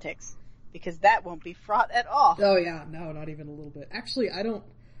politics, because that won't be fraught at all. Oh yeah, no, not even a little bit. Actually,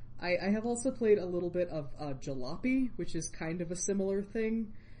 I have also played a little bit of Jalopy, which is kind of a similar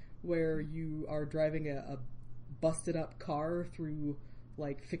thing, where you are driving a busted up car through,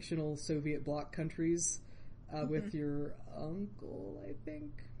 fictional Soviet bloc countries, with your uncle, I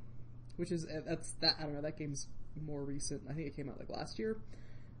think. Which is, I don't know, that game's more recent. I think it came out, last year.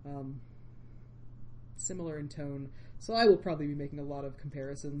 Similar in tone. So I will probably be making a lot of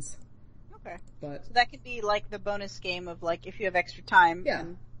comparisons. Okay. But so that could be the bonus game of if you have extra time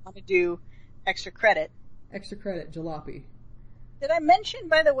and want to do extra credit. Extra credit, Jalopy. Did I mention,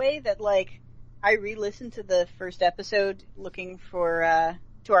 by the way, that I re-listened to the first episode looking for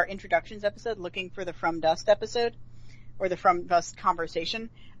to our introductions episode, looking for the From Dust episode or the From Dust conversation,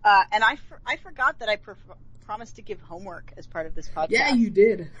 and I forgot that I promised to give homework as part of this podcast. Yeah, you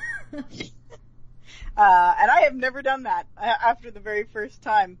did. And I have never done that after the very first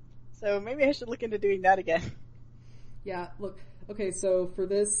time. So maybe I should look into doing that again. Yeah, look, okay, so for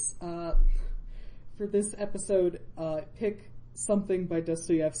this episode, pick something by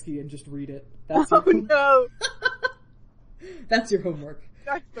Dostoevsky and just read it. That's your no! That's your homework.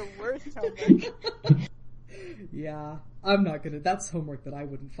 That's the worst homework. Yeah, I'm not gonna, that's homework that I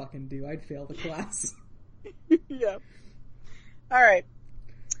wouldn't fucking do. I'd fail the class. Yeah. Alright.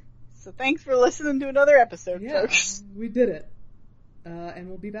 So thanks for listening to another episode, folks. We did it. And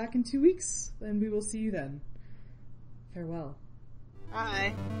we'll be back in 2 weeks, and we will see you then. Farewell.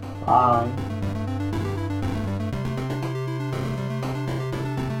 Bye. Bye.